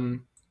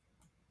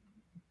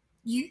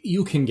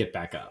 You can get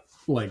back up.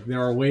 Like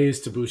there are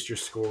ways to boost your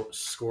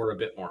score a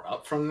bit more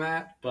up from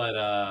that,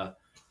 but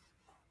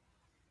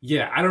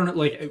yeah, I don't know.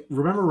 Like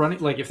remember running,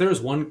 like if there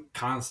was one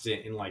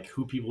constant in like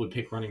who people would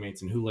pick running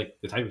mates and who like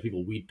the type of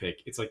people we'd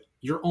pick, it's like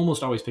you're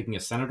almost always picking a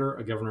senator,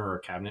 a governor, or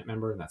a cabinet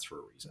member, and that's for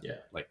a reason. Yeah,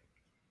 like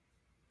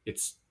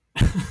it's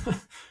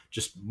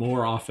just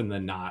more often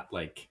than not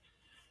like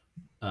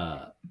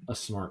a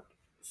smart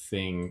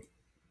thing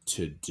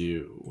to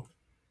do.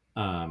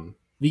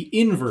 The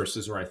inverse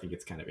is where I think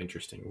it's kind of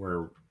interesting,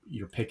 where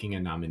you're picking a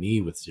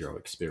nominee with 0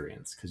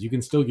 experience, because you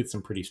can still get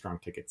some pretty strong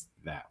tickets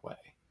that way.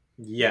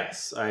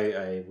 Yes,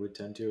 I would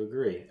tend to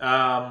agree.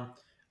 I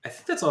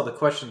think that's all the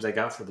questions I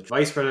got for the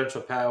Vice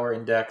Presidential Power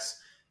Index.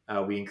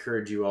 We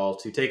encourage you all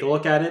to take a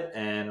look at it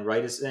and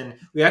write us in.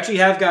 We actually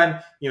have gotten,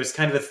 it's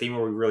kind of a theme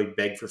where we really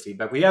beg for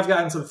feedback. We have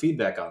gotten some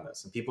feedback on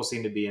this, and people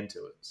seem to be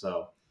into it.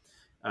 So,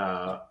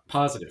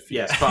 positive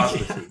feedback. Yes,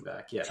 positive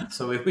feedback. Yeah.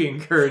 So we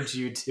encourage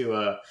you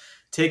to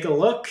take a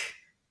look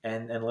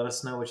and let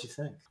us know what you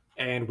think.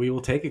 And we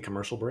will take a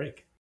commercial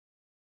break.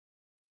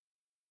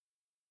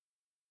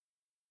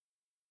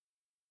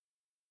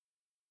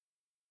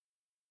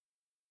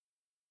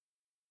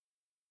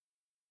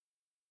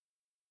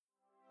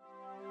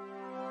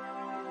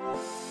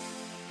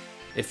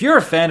 If you're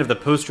a fan of the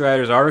Post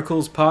Riders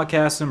articles,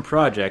 podcasts, and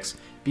projects,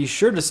 be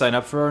sure to sign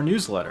up for our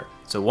newsletter.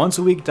 It's a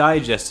once-a-week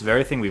digest of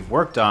everything we've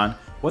worked on,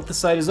 what the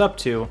site is up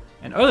to,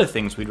 and other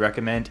things we'd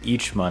recommend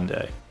each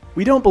Monday.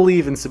 We don't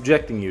believe in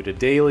subjecting you to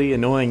daily,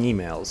 annoying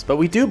emails, but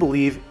we do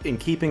believe in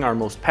keeping our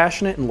most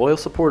passionate and loyal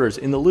supporters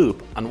in the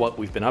loop on what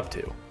we've been up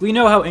to. We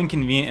know how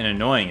inconvenient and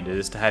annoying it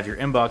is to have your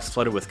inbox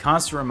flooded with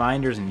constant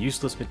reminders and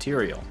useless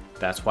material.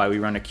 That's why we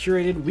run a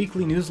curated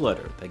weekly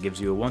newsletter that gives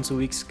you a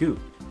once-a-week scoop.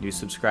 New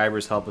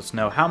subscribers help us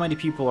know how many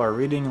people are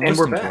reading and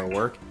listening to our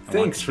work.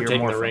 Thanks for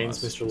taking the reins,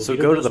 Mr. Levito. So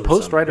go to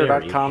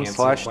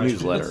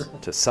thepostwriter.com/newsletter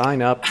to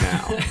sign up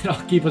now.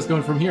 I'll keep us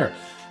going from here.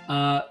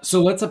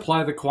 So let's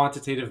apply the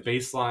quantitative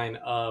baseline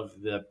of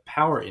the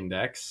power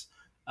index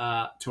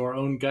to our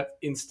own gut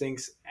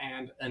instincts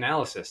and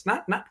analysis.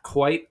 Not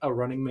quite a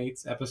running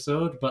mates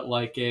episode, but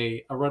like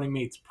a running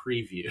mates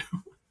preview.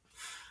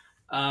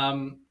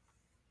 um,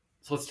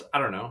 so I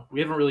don't know.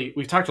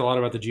 We've talked a lot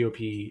about the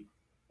GOP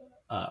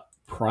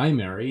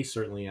primary,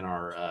 certainly in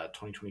our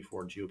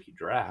 2024 GOP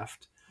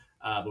draft.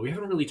 But we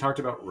haven't really talked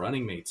about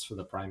running mates for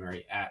the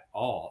primary at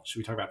all. Should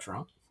we talk about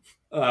Trump?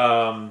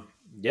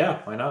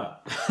 Yeah, why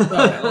not?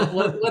 Okay,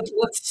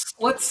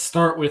 let's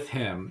start with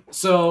him.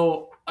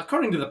 So,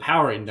 according to the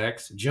Power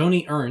Index,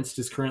 Joni Ernst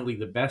is currently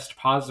the best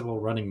possible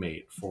running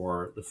mate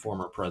for the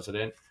former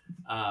president.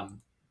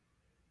 Um,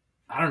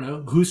 I don't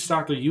know, whose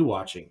stock are you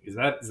watching?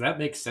 Does that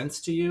make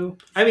sense to you?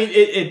 I mean,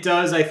 it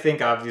does. I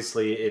think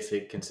obviously, if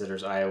it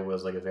considers Iowa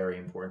as like a very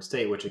important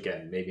state, which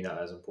again, maybe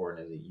not as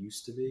important as it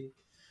used to be.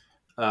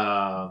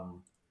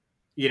 Um,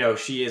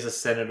 she is a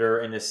senator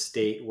in a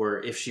state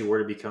where if she were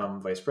to become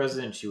vice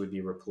president, she would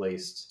be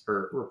replaced.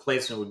 Her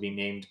replacement would be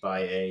named by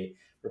a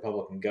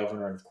Republican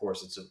governor, and of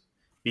course,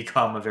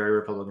 become a very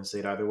Republican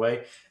state either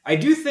way. I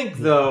do think,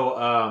 though,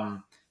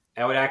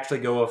 I would actually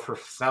go with her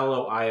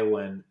fellow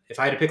Iowan. If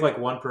I had to pick like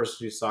one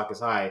person whose stock is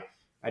high,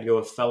 I'd go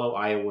with fellow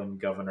Iowan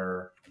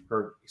governor,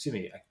 or excuse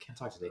me, I can't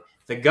talk today.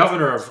 The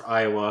governor of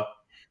Iowa,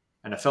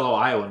 and a fellow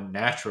Iowan,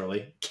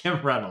 naturally,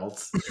 Kim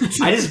Reynolds.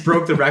 I just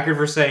broke the record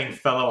for saying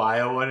fellow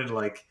Iowan in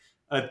like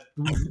a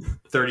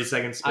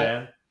 30-second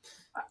span.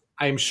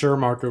 I'm sure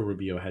Marco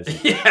Rubio has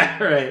it.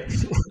 Yeah, right.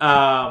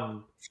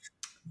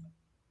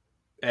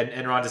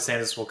 And Ron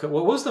DeSantis will.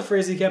 What was the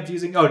phrase he kept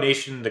using? Oh,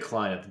 nation in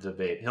decline at the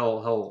debate.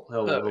 He'll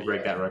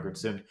break that record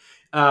soon.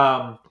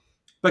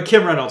 But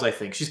Kim Reynolds, I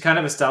think she's kind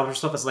of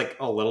established herself as like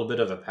a little bit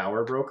of a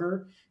power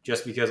broker,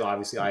 just because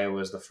obviously Iowa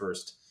is the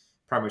first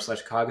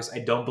primary/caucus. I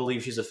don't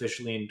believe she's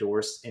officially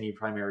endorsed any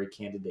primary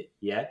candidate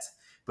yet,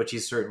 but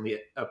she's certainly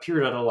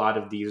appeared at a lot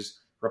of these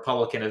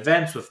Republican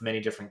events with many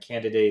different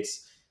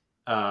candidates.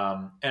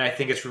 And I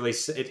think it's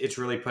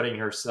really putting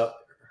herself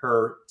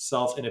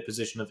in a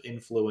position of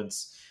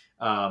influence.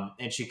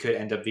 And she could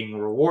end up being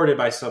rewarded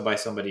by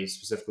somebody,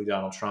 specifically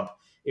Donald Trump,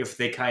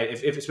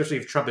 especially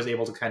if Trump is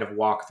able to kind of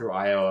walk through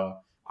Iowa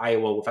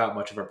without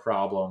much of a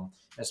problem,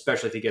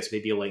 especially if he gets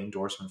maybe a late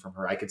endorsement from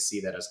her. I could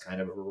see that as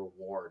kind of a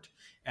reward.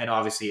 And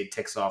obviously it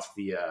ticks off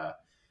it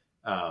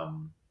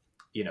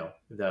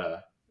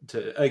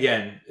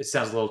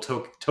sounds a little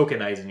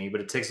tokenizing, but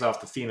it ticks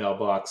off the female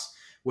box,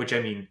 which, I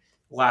mean,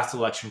 last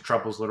election,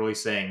 Trump was literally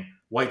saying,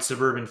 white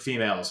suburban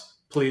females,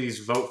 please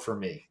vote for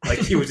me. Like,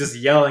 he was just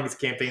yelling his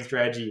campaign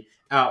strategy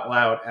out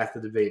loud at the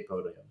debate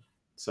podium.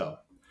 So,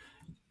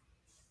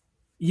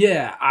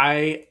 yeah,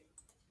 I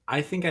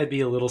think I'd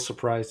be a little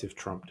surprised if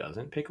Trump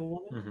doesn't pick a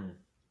woman. mm-hmm.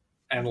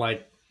 And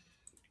like,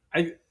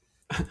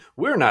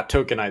 we're not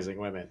tokenizing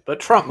women,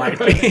 but Trump might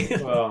be.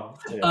 Well,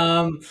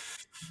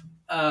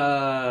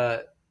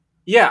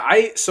 yeah.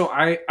 I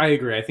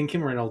agree. I think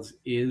Kim Reynolds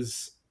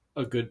is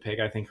a good pick.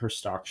 I think her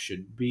stock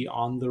should be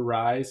on the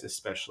rise,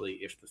 especially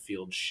if the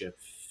field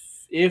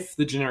shifts, if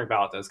the generic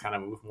ballot does kind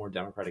of move more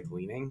Democratic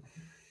leaning.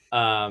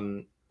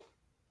 I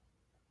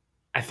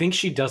think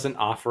she doesn't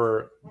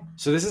offer.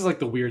 So this is like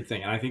the weird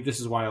thing, and I think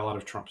this is why a lot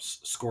of Trump's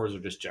scores are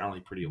just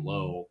generally pretty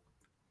low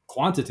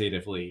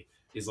quantitatively.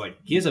 Is like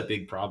he has a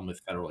big problem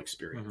with federal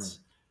experience.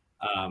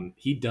 Mm-hmm.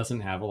 He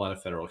doesn't have a lot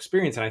of federal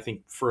experience, and I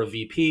think for a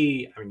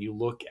VP, I mean, you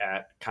look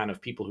at kind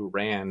of people who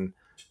ran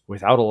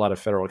without a lot of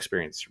federal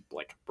experience,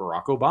 like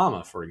Barack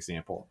Obama, for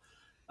example,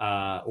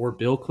 or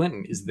Bill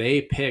Clinton, is they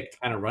picked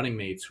kind of running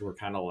mates who were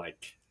kind of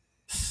like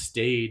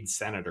staid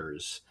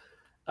senators.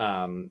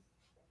 And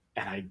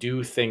I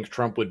do think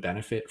Trump would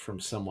benefit from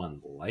someone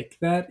like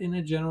that in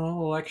a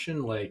general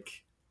election.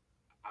 Like,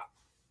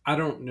 I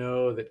don't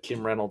know that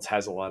Kim Reynolds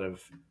has a lot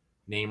of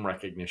name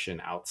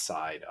recognition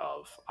outside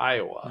of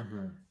Iowa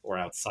mm-hmm. or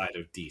outside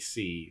of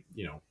DC,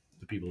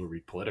 the people who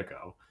read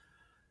Politico.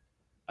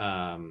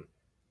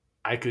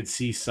 I could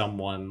see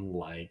someone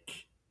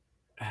like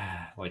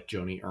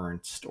Joni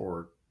Ernst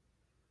or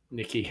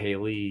Nikki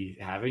Haley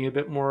having a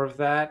bit more of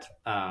that.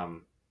 I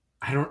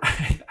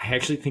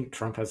actually think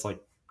Trump has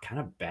like kind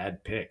of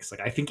bad picks.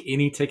 Like, I think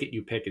any ticket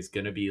you pick is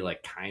going to be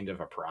like kind of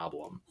a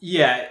problem.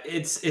 Yeah,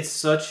 it's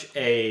such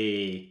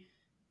a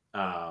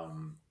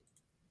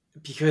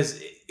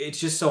because it's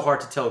just so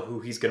hard to tell who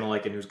he's going to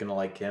like and who's going to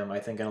like him, I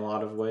think, in a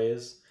lot of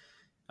ways.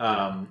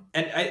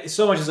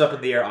 So much is up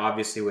in the air,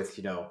 obviously, with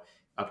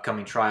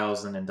upcoming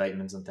trials and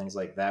indictments and things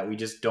like that. We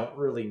just don't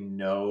really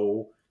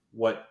know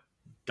what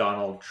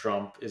Donald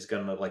Trump is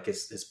going to like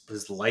his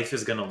life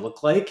is going to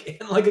look like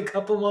in like a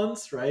couple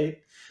months, right?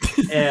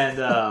 And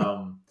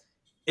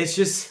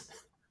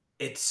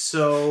it's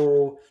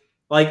so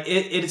like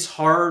it's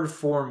hard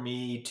for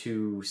me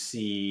to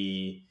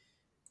see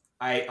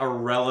a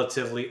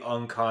relatively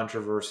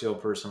uncontroversial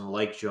person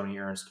like Joni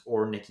Ernst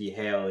or Nikki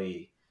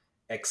Haley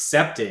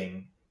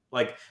accepting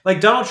like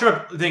Donald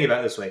Trump. Think about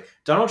it this way: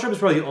 Donald Trump is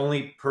probably the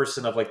only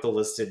person of like the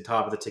listed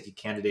top of the ticket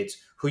candidates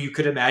who you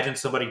could imagine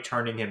somebody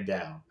turning him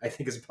down. I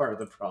think is part of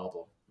the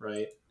problem,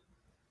 right?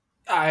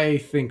 I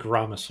think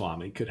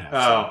Ramaswamy could have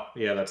some Oh,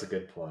 yeah, that's a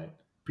good point.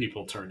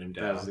 people turn him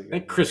That was down. a I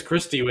think good Chris point.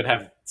 Christie would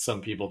have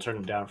some people turn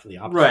him down for the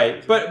opposite Right,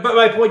 reason. but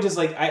my point is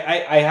like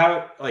I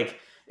have like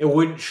it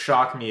wouldn't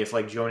shock me if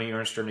like Joni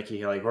Ernst or Nikki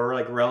Haley, who are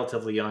like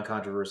relatively young,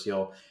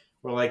 controversial,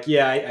 were like,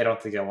 yeah, I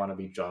don't think I want to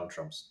be Donald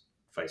Trump's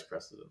vice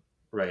president,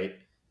 right?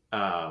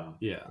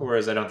 Yeah.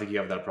 Whereas I don't think you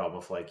have that problem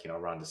with like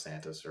Ron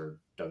DeSantis or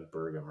Doug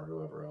Burgum or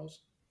whoever else.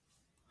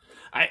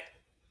 I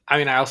I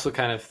mean, I also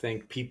kind of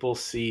think people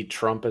see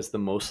Trump as the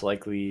most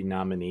likely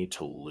nominee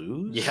to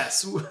lose,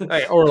 Yes.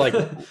 or like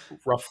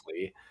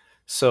roughly.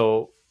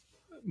 So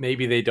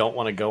maybe they don't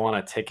want to go on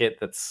a ticket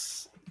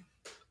that's.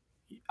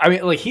 I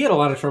mean, like he had a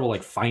lot of trouble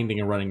like finding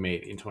a running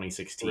mate in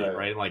 2016, Right.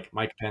 right? Like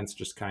Mike Pence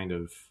just kind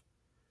of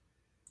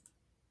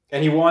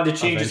And he wanted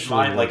to change his eventually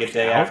mind like a worked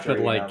day out, after but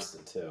he like, announced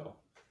it too.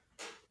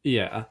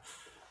 yeah.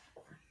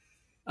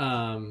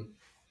 Um,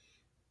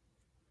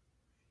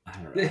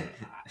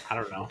 I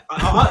don't know.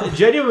 A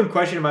genuine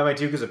question in my mind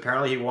too, because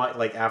apparently he want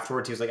like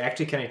afterwards he was like,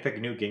 actually, can I pick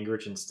Newt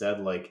Gingrich instead?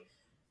 Like,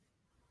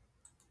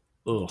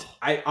 Ugh.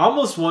 I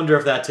almost wonder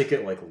if that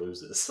ticket like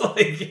loses.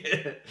 Like,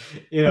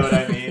 you know what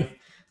I mean?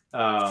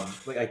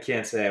 Like, I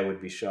can't say I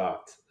would be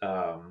shocked.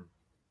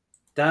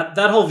 That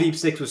whole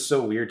Veepstakes was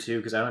so weird too,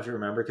 because I don't know if you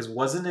remember, because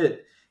wasn't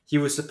it he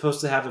was supposed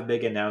to have a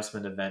big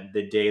announcement event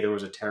the day there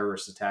was a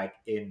terrorist attack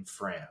in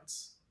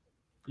France,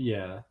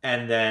 Yeah.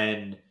 and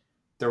then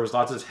there was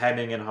lots of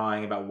hemming and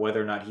hawing about whether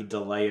or not he'd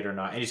delay it or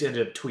not, and he just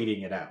ended up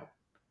tweeting it out.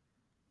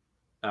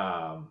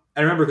 I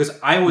remember because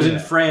I was in Yeah.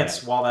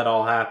 France while that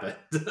all happened.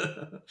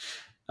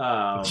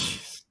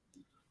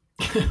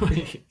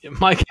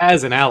 Mike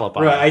has an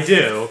alibi. Right, I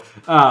do.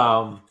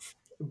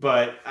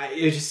 But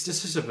it's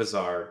just a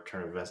bizarre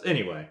turn of events.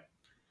 Anyway,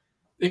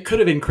 It could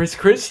have been Chris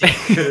Christie.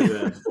 could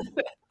have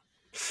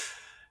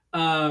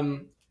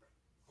been.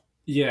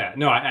 Yeah,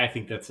 no, I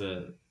think that's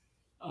a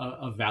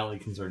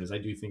valid concern. Is I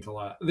do think a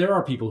lot. There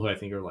are people who I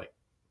think are like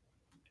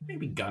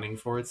maybe gunning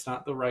for it's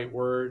not the right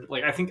word.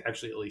 Like I think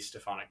actually Elise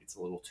Stefanik gets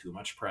a little too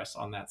much press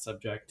on that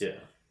subject. Yeah.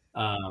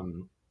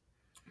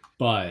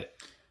 But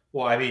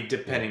Well, I mean,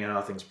 depending on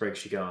how things break,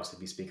 she can honestly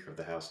be Speaker of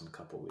the House in a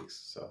couple of weeks.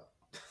 So.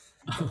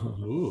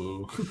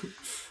 ooh.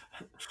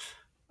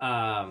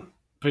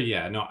 But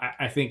yeah, no,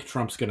 I think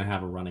Trump's going to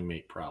have a running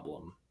mate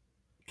problem,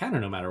 kind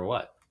of no matter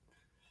what.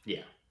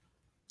 Yeah,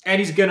 and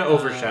he's going to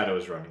overshadow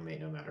his running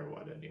mate no matter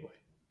what, anyway.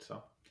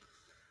 So.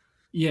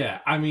 Yeah,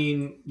 I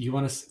mean, you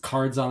want to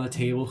cards on the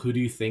table. Who do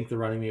you think the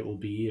running mate will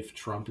be if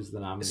Trump is the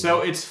nominee?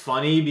 So it's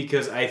funny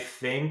because I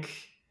think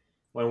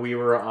when we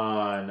were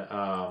on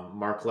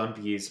Mark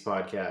Lemke's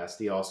podcast,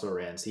 he also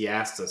ran. So he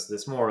asked us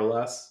this more or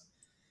less.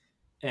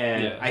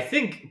 And Yeah. I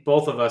think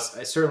both of us,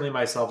 certainly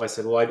myself, I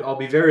said, well, I'll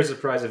be very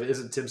surprised if it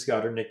isn't Tim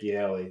Scott or Nikki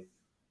Haley.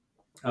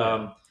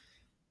 Yeah.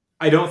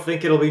 I don't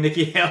think it'll be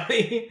Nikki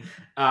Haley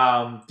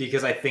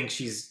because I think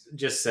she's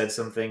just said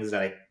some things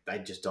that I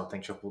just don't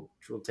think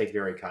she'll take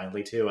very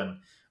kindly to. And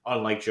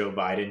unlike Joe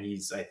Biden,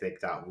 he's, I think,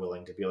 not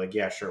willing to be like,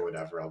 yeah, sure,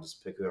 whatever. I'll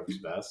just pick whoever's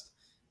best,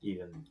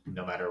 even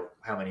no matter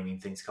how many mean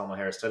things Kamala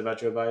Harris said about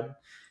Joe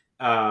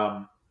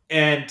Biden.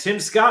 And Tim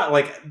Scott,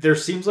 like, there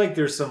seems like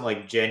there's some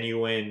like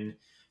genuine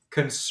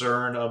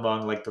concern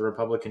among like the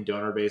Republican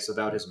donor base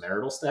about his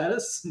marital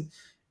status.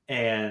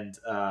 And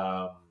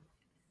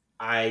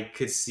I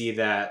could see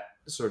that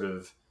sort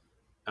of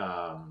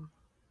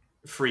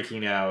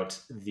freaking out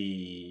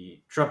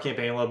the Trump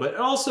campaign a little bit.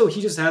 And also,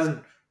 he just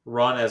hasn't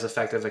run as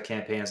effective a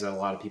campaign as a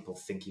lot of people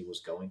think he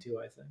was going to,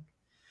 I think.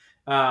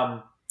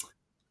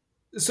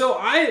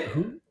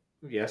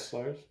 Yes,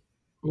 Lars?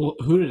 Well,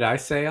 who did I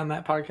say on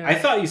that podcast? I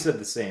thought you said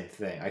the same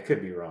thing. I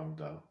could be wrong,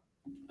 though.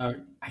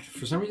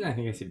 For some reason, I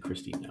think I said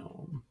Christy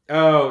Nome.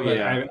 Oh, But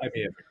yeah. I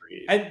may have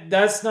agreed. And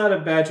that's not a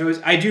bad choice.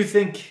 I do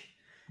think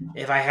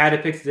if I had to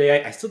pick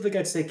today, I still think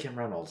I'd say Kim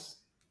Reynolds.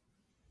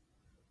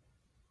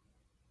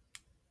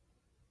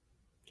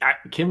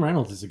 Kim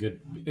Reynolds is a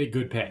good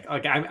pick.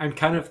 Like I'm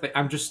kind of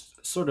I'm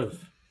just sort of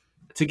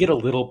to get a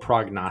little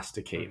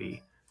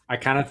prognosticaty. I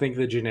kind of think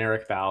the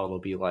generic ballot will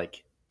be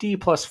like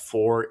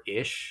D+4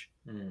 ish.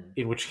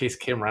 In which case,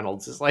 Kim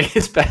Reynolds is like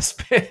his best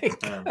pick.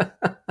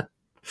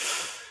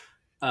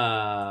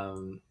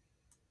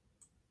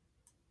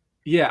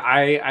 Yeah,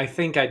 I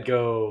think I'd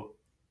go.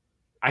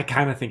 I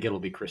kind of think it'll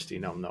be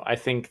Kristi Noem, though. I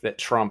think that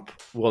Trump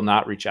will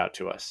not reach out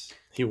to us.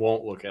 He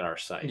won't look at our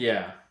site.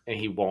 Yeah. And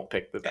he won't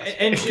pick the best.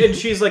 And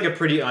she's like a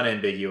pretty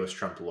unambiguous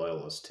Trump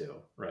loyalist, too,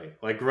 right?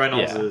 Like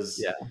Reynolds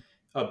is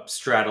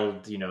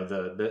straddled,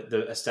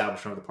 the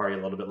establishment of the party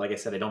a little bit. Like I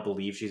said, I don't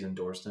believe she's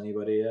endorsed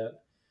anybody yet.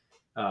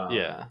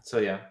 So,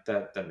 yeah,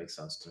 that makes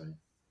sense to me.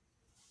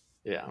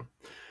 Yeah.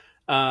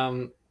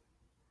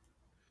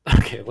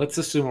 Okay, let's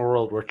assume a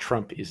world where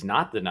Trump is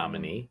not the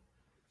nominee.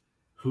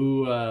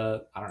 Who, I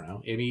don't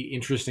know, any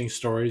interesting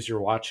stories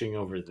you're watching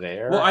over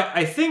there? Well,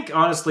 I think,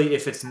 honestly,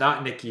 if it's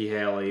not Nikki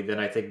Haley, then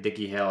I think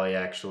Nikki Haley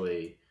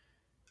actually,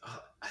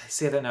 I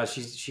say that now,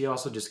 she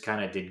also just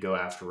kind of did go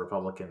after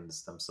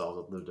Republicans themselves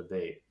at the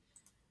debate.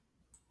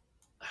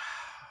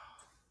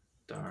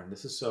 Darn,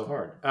 this is so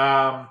hard.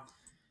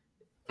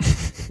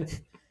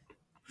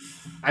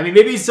 I mean,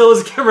 maybe he still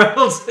is Kim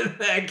Reynolds in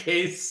that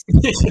case.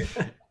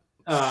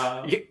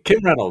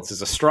 Kim Reynolds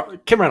is a strong.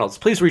 Kim Reynolds,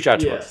 please reach out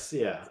to us.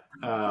 Yes,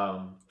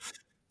 yeah.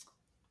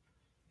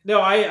 No,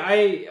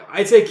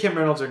 I'd say Kim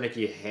Reynolds or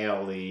Nikki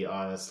Haley.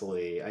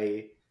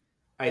 Honestly,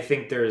 I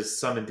think there's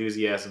some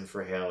enthusiasm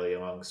for Haley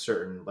among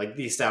certain, like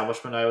the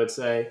establishment, I would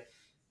say,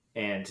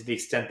 and to the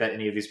extent that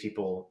any of these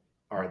people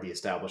are the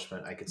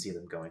establishment, I could see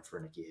them going for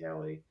Nikki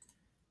Haley.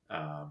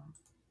 Um,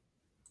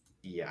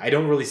 yeah, I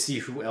don't really see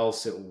who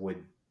else it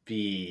would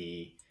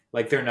be.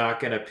 Like, they're not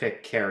going to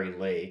pick Carrie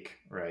Lake,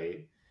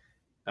 right?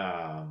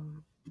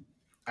 Um,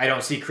 I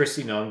don't see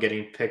Kristi Noem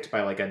getting picked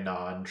by like a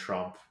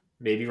non-Trump.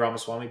 Maybe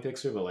Ramaswamy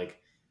picks her, but like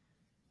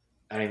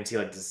I don't even see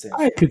like DeSantis.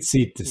 I could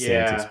see DeSantis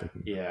Yeah,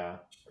 picking. yeah.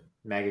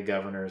 MAGA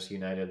Governors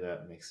United.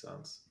 That makes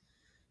sense.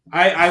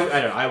 I don't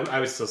know. I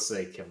would still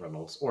say Kim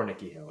Reynolds or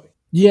Nikki Haley.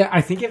 Yeah, I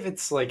think if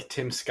it's like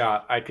Tim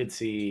Scott, I could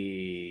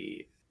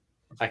see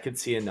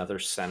another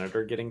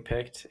senator getting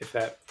picked.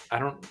 I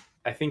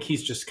think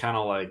he's just kind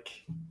of like,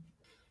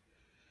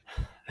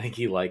 I think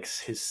he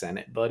likes his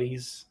Senate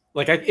buddies.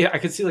 Like I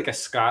could see like a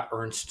Scott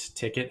Ernst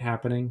ticket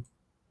happening.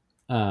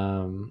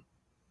 I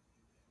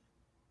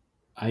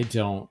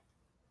don't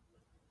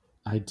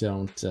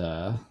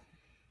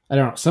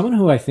know. Someone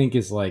who I think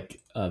is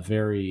like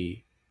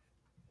someone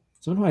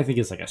who I think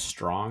is like a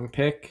strong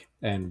pick,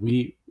 and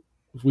we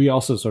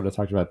also sort of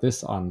talked about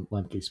this on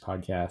Lemke's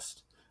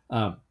podcast.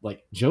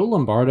 Like Joe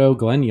Lombardo,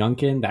 Glenn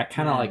Youngkin, that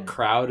kind of like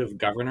crowd of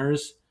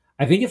governors.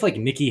 I think if like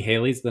Nikki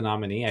Haley's the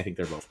nominee, I think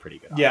they're both pretty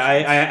good. Yeah,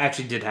 I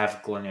actually did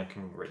have Glenn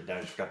Youngkin written down.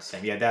 I just forgot to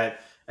say. Yeah,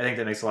 I think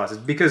that makes a lot of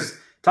sense because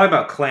talk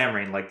about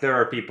clamoring. Like there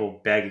are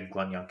people begging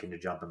Glenn Youngkin to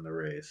jump in the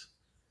race.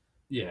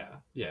 Yeah.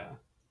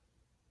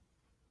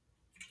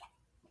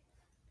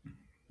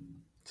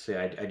 So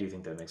yeah, I do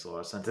think that makes a lot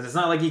of sense. And it's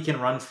not like he can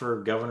run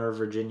for governor of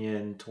Virginia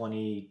in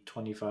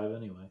 2025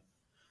 anyway.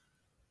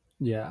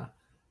 Yeah.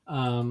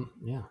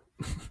 Yeah.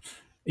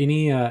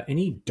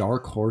 Any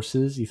dark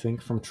horses you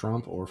think from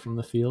Trump or from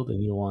the field?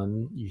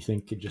 Anyone you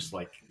think could just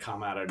like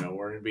come out of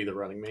nowhere and be the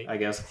running mate? I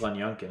guess Glenn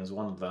Youngkin is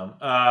one of them.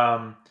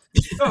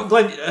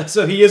 Glenn,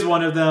 so he is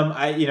one of them.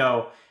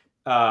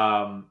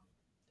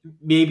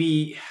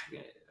 Maybe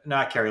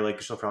not Carrie Lake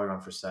because she'll probably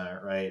run for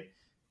Senate, right?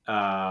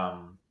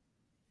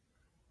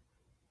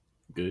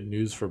 Good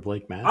news for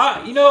Blake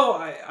Masters.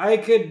 I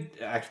could.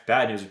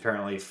 Bad news.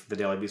 Apparently, the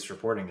Daily Beast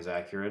reporting is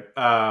accurate.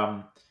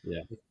 Yeah.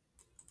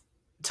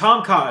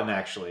 Tom Cotton,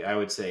 actually, I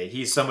would say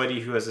he's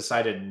somebody who has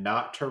decided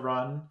not to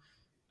run,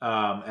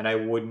 and I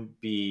wouldn't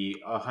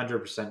be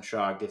 100%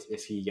 shocked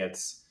if he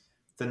gets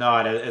the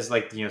nod as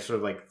like sort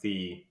of like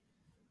the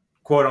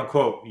quote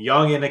unquote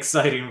young and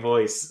exciting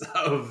voice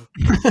of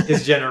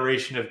his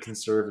generation of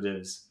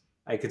conservatives.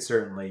 I could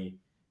certainly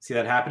see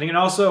that happening. And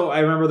also, I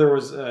remember there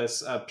was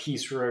a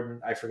piece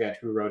written. I forget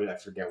who wrote it. I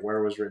forget where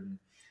it was written.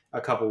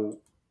 A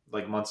couple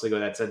like months ago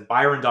that said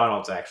Byron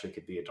Donalds actually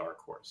could be a dark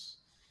horse.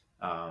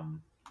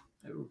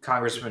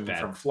 Congressman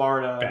from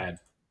Florida.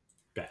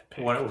 Bad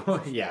pick.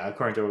 Yeah,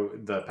 according to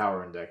the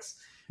Power Index.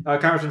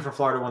 Congressman from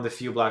Florida, one of the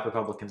few black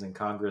Republicans in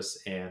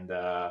Congress, and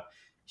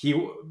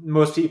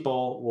most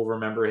people will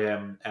remember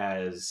him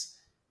as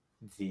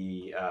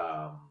the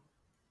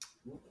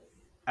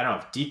I don't know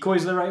if decoy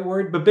is the right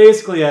word, but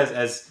basically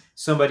as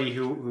somebody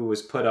who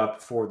was put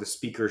up for the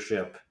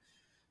speakership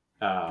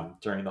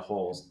during the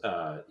whole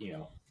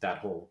that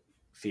whole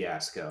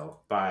fiasco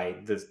by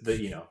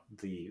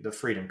the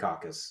Freedom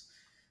Caucus,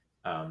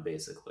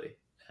 basically,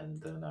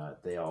 and then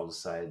they all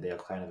decided they all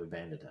kind of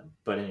abandoned him.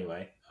 But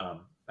anyway, I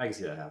can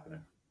see that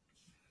happening.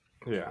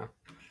 Yeah.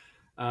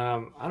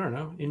 I don't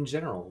know. In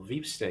general,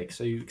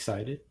 Veepstakes, are you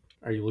excited?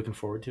 Are you looking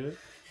forward to it?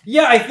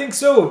 Yeah, I think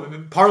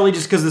so. Partly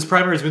just because this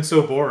primary has been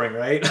so boring,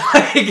 right?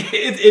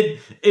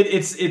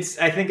 It's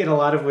I think in a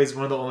lot of ways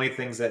one of the only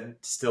things that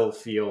still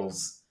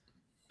feels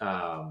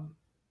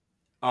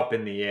up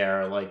in the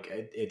air. Like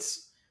it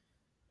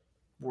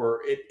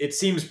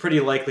seems pretty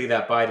likely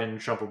that Biden and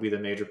Trump will be the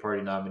major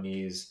party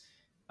nominees.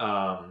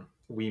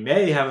 We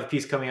may have a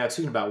piece coming out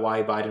soon about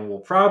why Biden will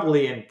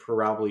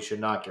probably should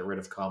not get rid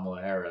of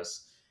Kamala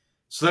Harris.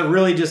 So that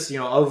really just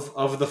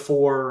of the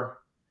four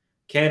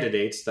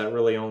candidates, that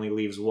really only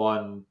leaves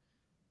one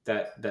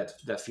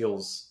that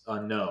feels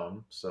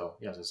unknown. So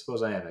yes, I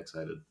suppose I am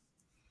excited.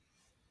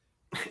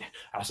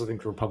 I also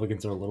think the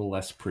Republicans are a little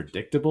less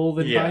predictable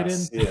than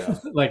Yes, Biden. yeah.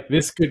 Like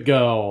this could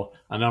go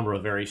a number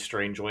of very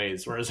strange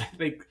ways. Whereas I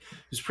think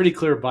it's pretty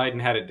clear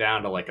Biden had it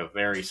down to like a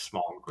very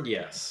small group.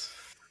 Yes.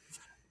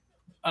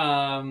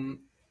 You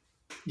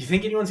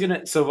think anyone's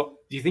gonna? So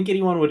do you think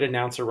anyone would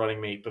announce a running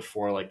mate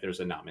before like there's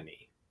a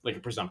nominee? Like a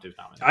presumptive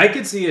nominee. I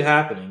could see it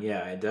happening.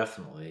 Yeah,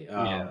 definitely.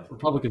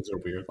 Republicans are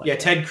weird. Like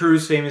Ted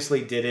Cruz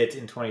famously did it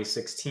in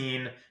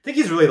 2016. I think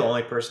he's really the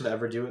only person to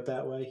ever do it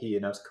that way. He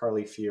announced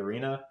Carly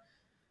Fiorina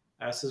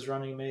as his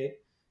running mate.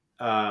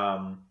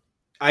 I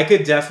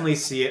could definitely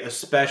see it,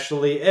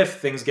 especially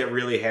if things get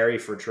really hairy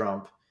for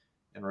Trump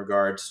in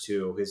regards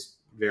to his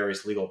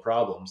various legal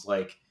problems.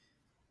 Like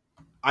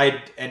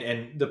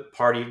and the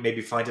party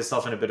maybe finds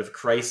itself in a bit of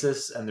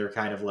crisis, and they're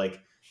kind of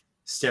like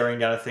staring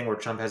down a thing where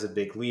Trump has a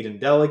big lead in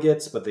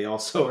delegates, but they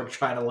also are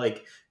trying to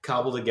like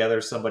cobble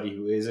together somebody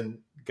who isn't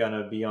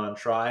gonna be on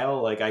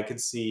trial. Like I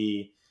could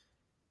see,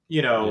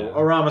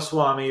 a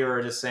Ramaswamy or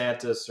a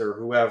DeSantis or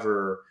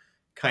whoever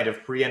kind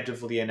of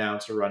preemptively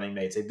announce a running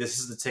mate, say, this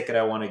is the ticket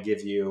I want to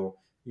give you.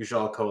 You should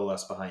all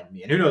coalesce behind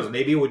me. And who knows,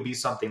 maybe it would be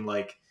something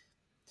like,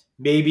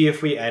 maybe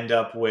if we end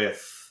up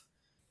with,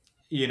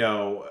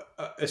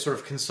 a sort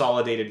of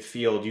consolidated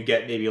field, you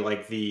get maybe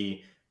like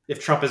if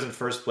Trump is in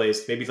first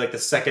place, maybe like the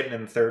second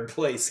and third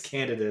place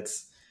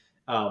candidates,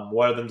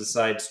 one of them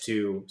decides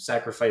to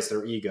sacrifice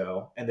their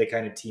ego and they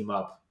kind of team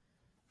up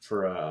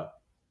for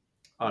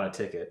on a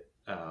ticket.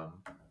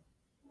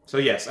 So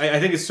yes, I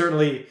think it's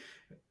certainly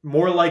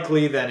more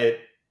likely than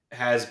it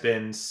has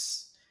been.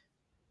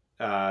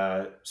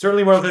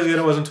 Certainly more likely than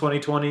it was in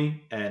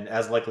 2020, and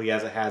as likely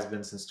as it has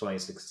been since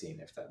 2016,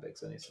 if that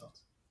makes any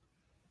sense.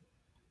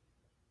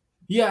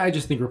 Yeah, I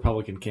just think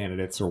Republican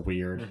candidates are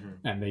weird,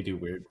 and they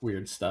do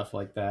weird stuff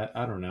like that.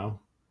 I don't know.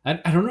 I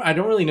don't know. I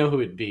don't really know who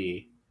it'd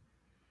be.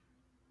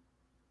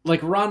 Like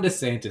Ron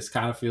DeSantis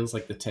kind of feels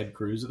like the Ted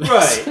Cruz of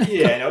this. Right?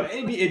 Yeah. No.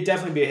 It'd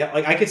definitely be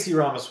like I could see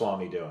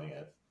Ramaswamy doing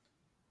it.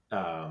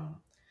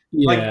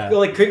 Yeah.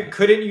 Like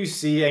couldn't you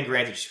see? And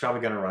granted, she's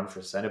probably going to run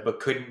for Senate, but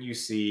couldn't you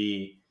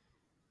see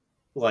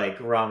like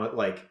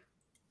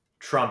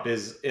Trump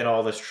is in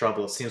all this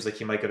trouble? It seems like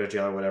he might go to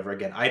jail or whatever.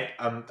 Again,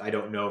 I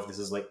don't know if this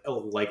is like a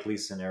likely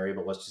scenario,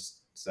 but let's just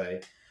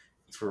say,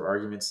 for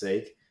argument's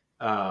sake,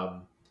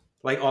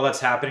 like all that's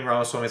happening,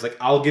 Ramaswamy is like,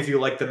 I'll give you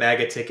like the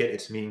MAGA ticket.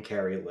 It's me and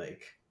Carrie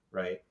Lake,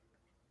 right?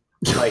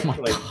 Like,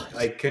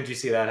 like, couldn't you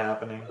see that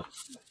happening?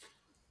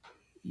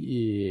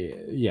 Yeah.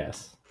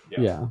 Yes.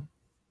 Yeah.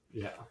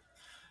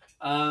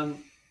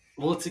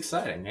 Well, it's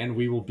exciting, and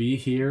we will be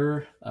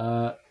here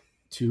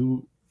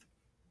to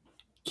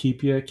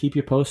keep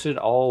you posted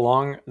all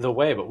along the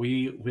way. But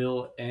we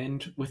will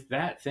end with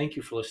that. Thank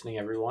you for listening,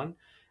 everyone.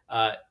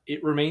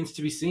 It remains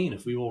to be seen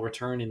if we will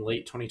return in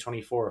late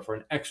 2024 for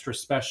an extra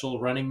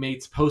special Running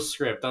Mates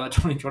postscript on the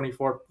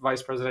 2024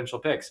 vice presidential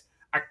picks.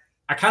 I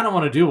kind of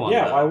want to do one.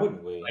 Yeah, though. why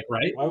wouldn't we? Like,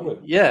 right? Why would?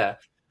 Yeah.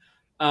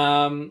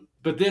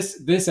 But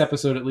this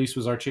episode at least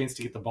was our chance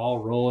to get the ball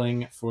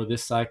rolling for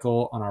this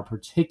cycle on our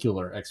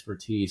particular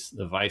expertise,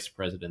 the vice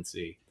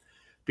presidency.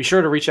 Be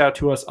sure to reach out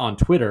to us on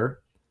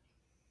Twitter,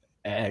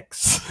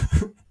 X,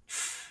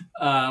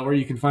 where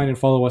you can find and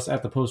follow us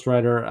at The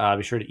Postwriter.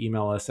 Be sure to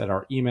email us at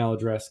our email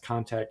address,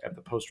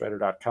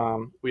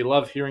 contact@thepostwriter.com. We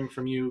love hearing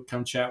from you.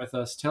 Come chat with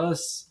us. Tell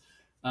us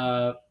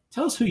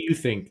who you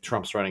think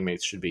Trump's running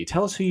mates should be.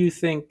 Tell us who you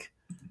think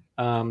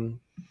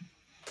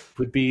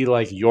would be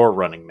like your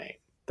running mate.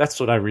 That's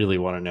what I really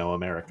want to know,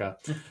 America.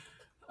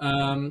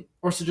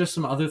 Or suggest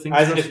some other things.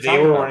 I think if they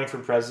were running for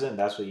president,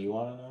 that's what you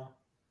want to know?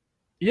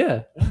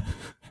 Yeah.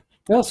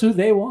 Tell us who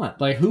they want.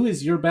 Like, who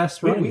is your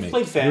best running mate? We've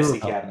played Fantasy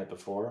Cabinet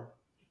before.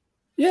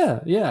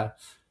 Yeah.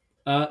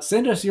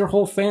 Send us your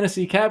whole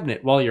fantasy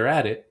cabinet while you're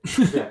at it.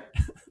 Yeah.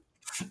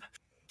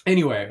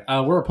 Anyway,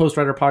 we're a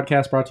Postwriter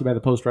podcast brought to you by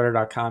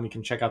thepostwriter.com. You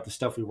can check out the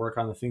stuff we work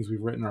on, the things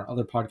we've written, our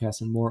other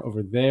podcasts, and more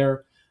over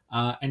there.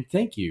 And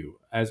thank you,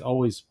 as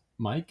always,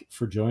 Mike,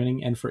 for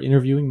joining and for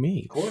interviewing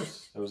me. Of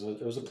course. It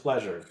was a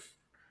pleasure.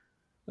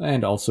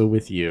 And also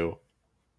with you.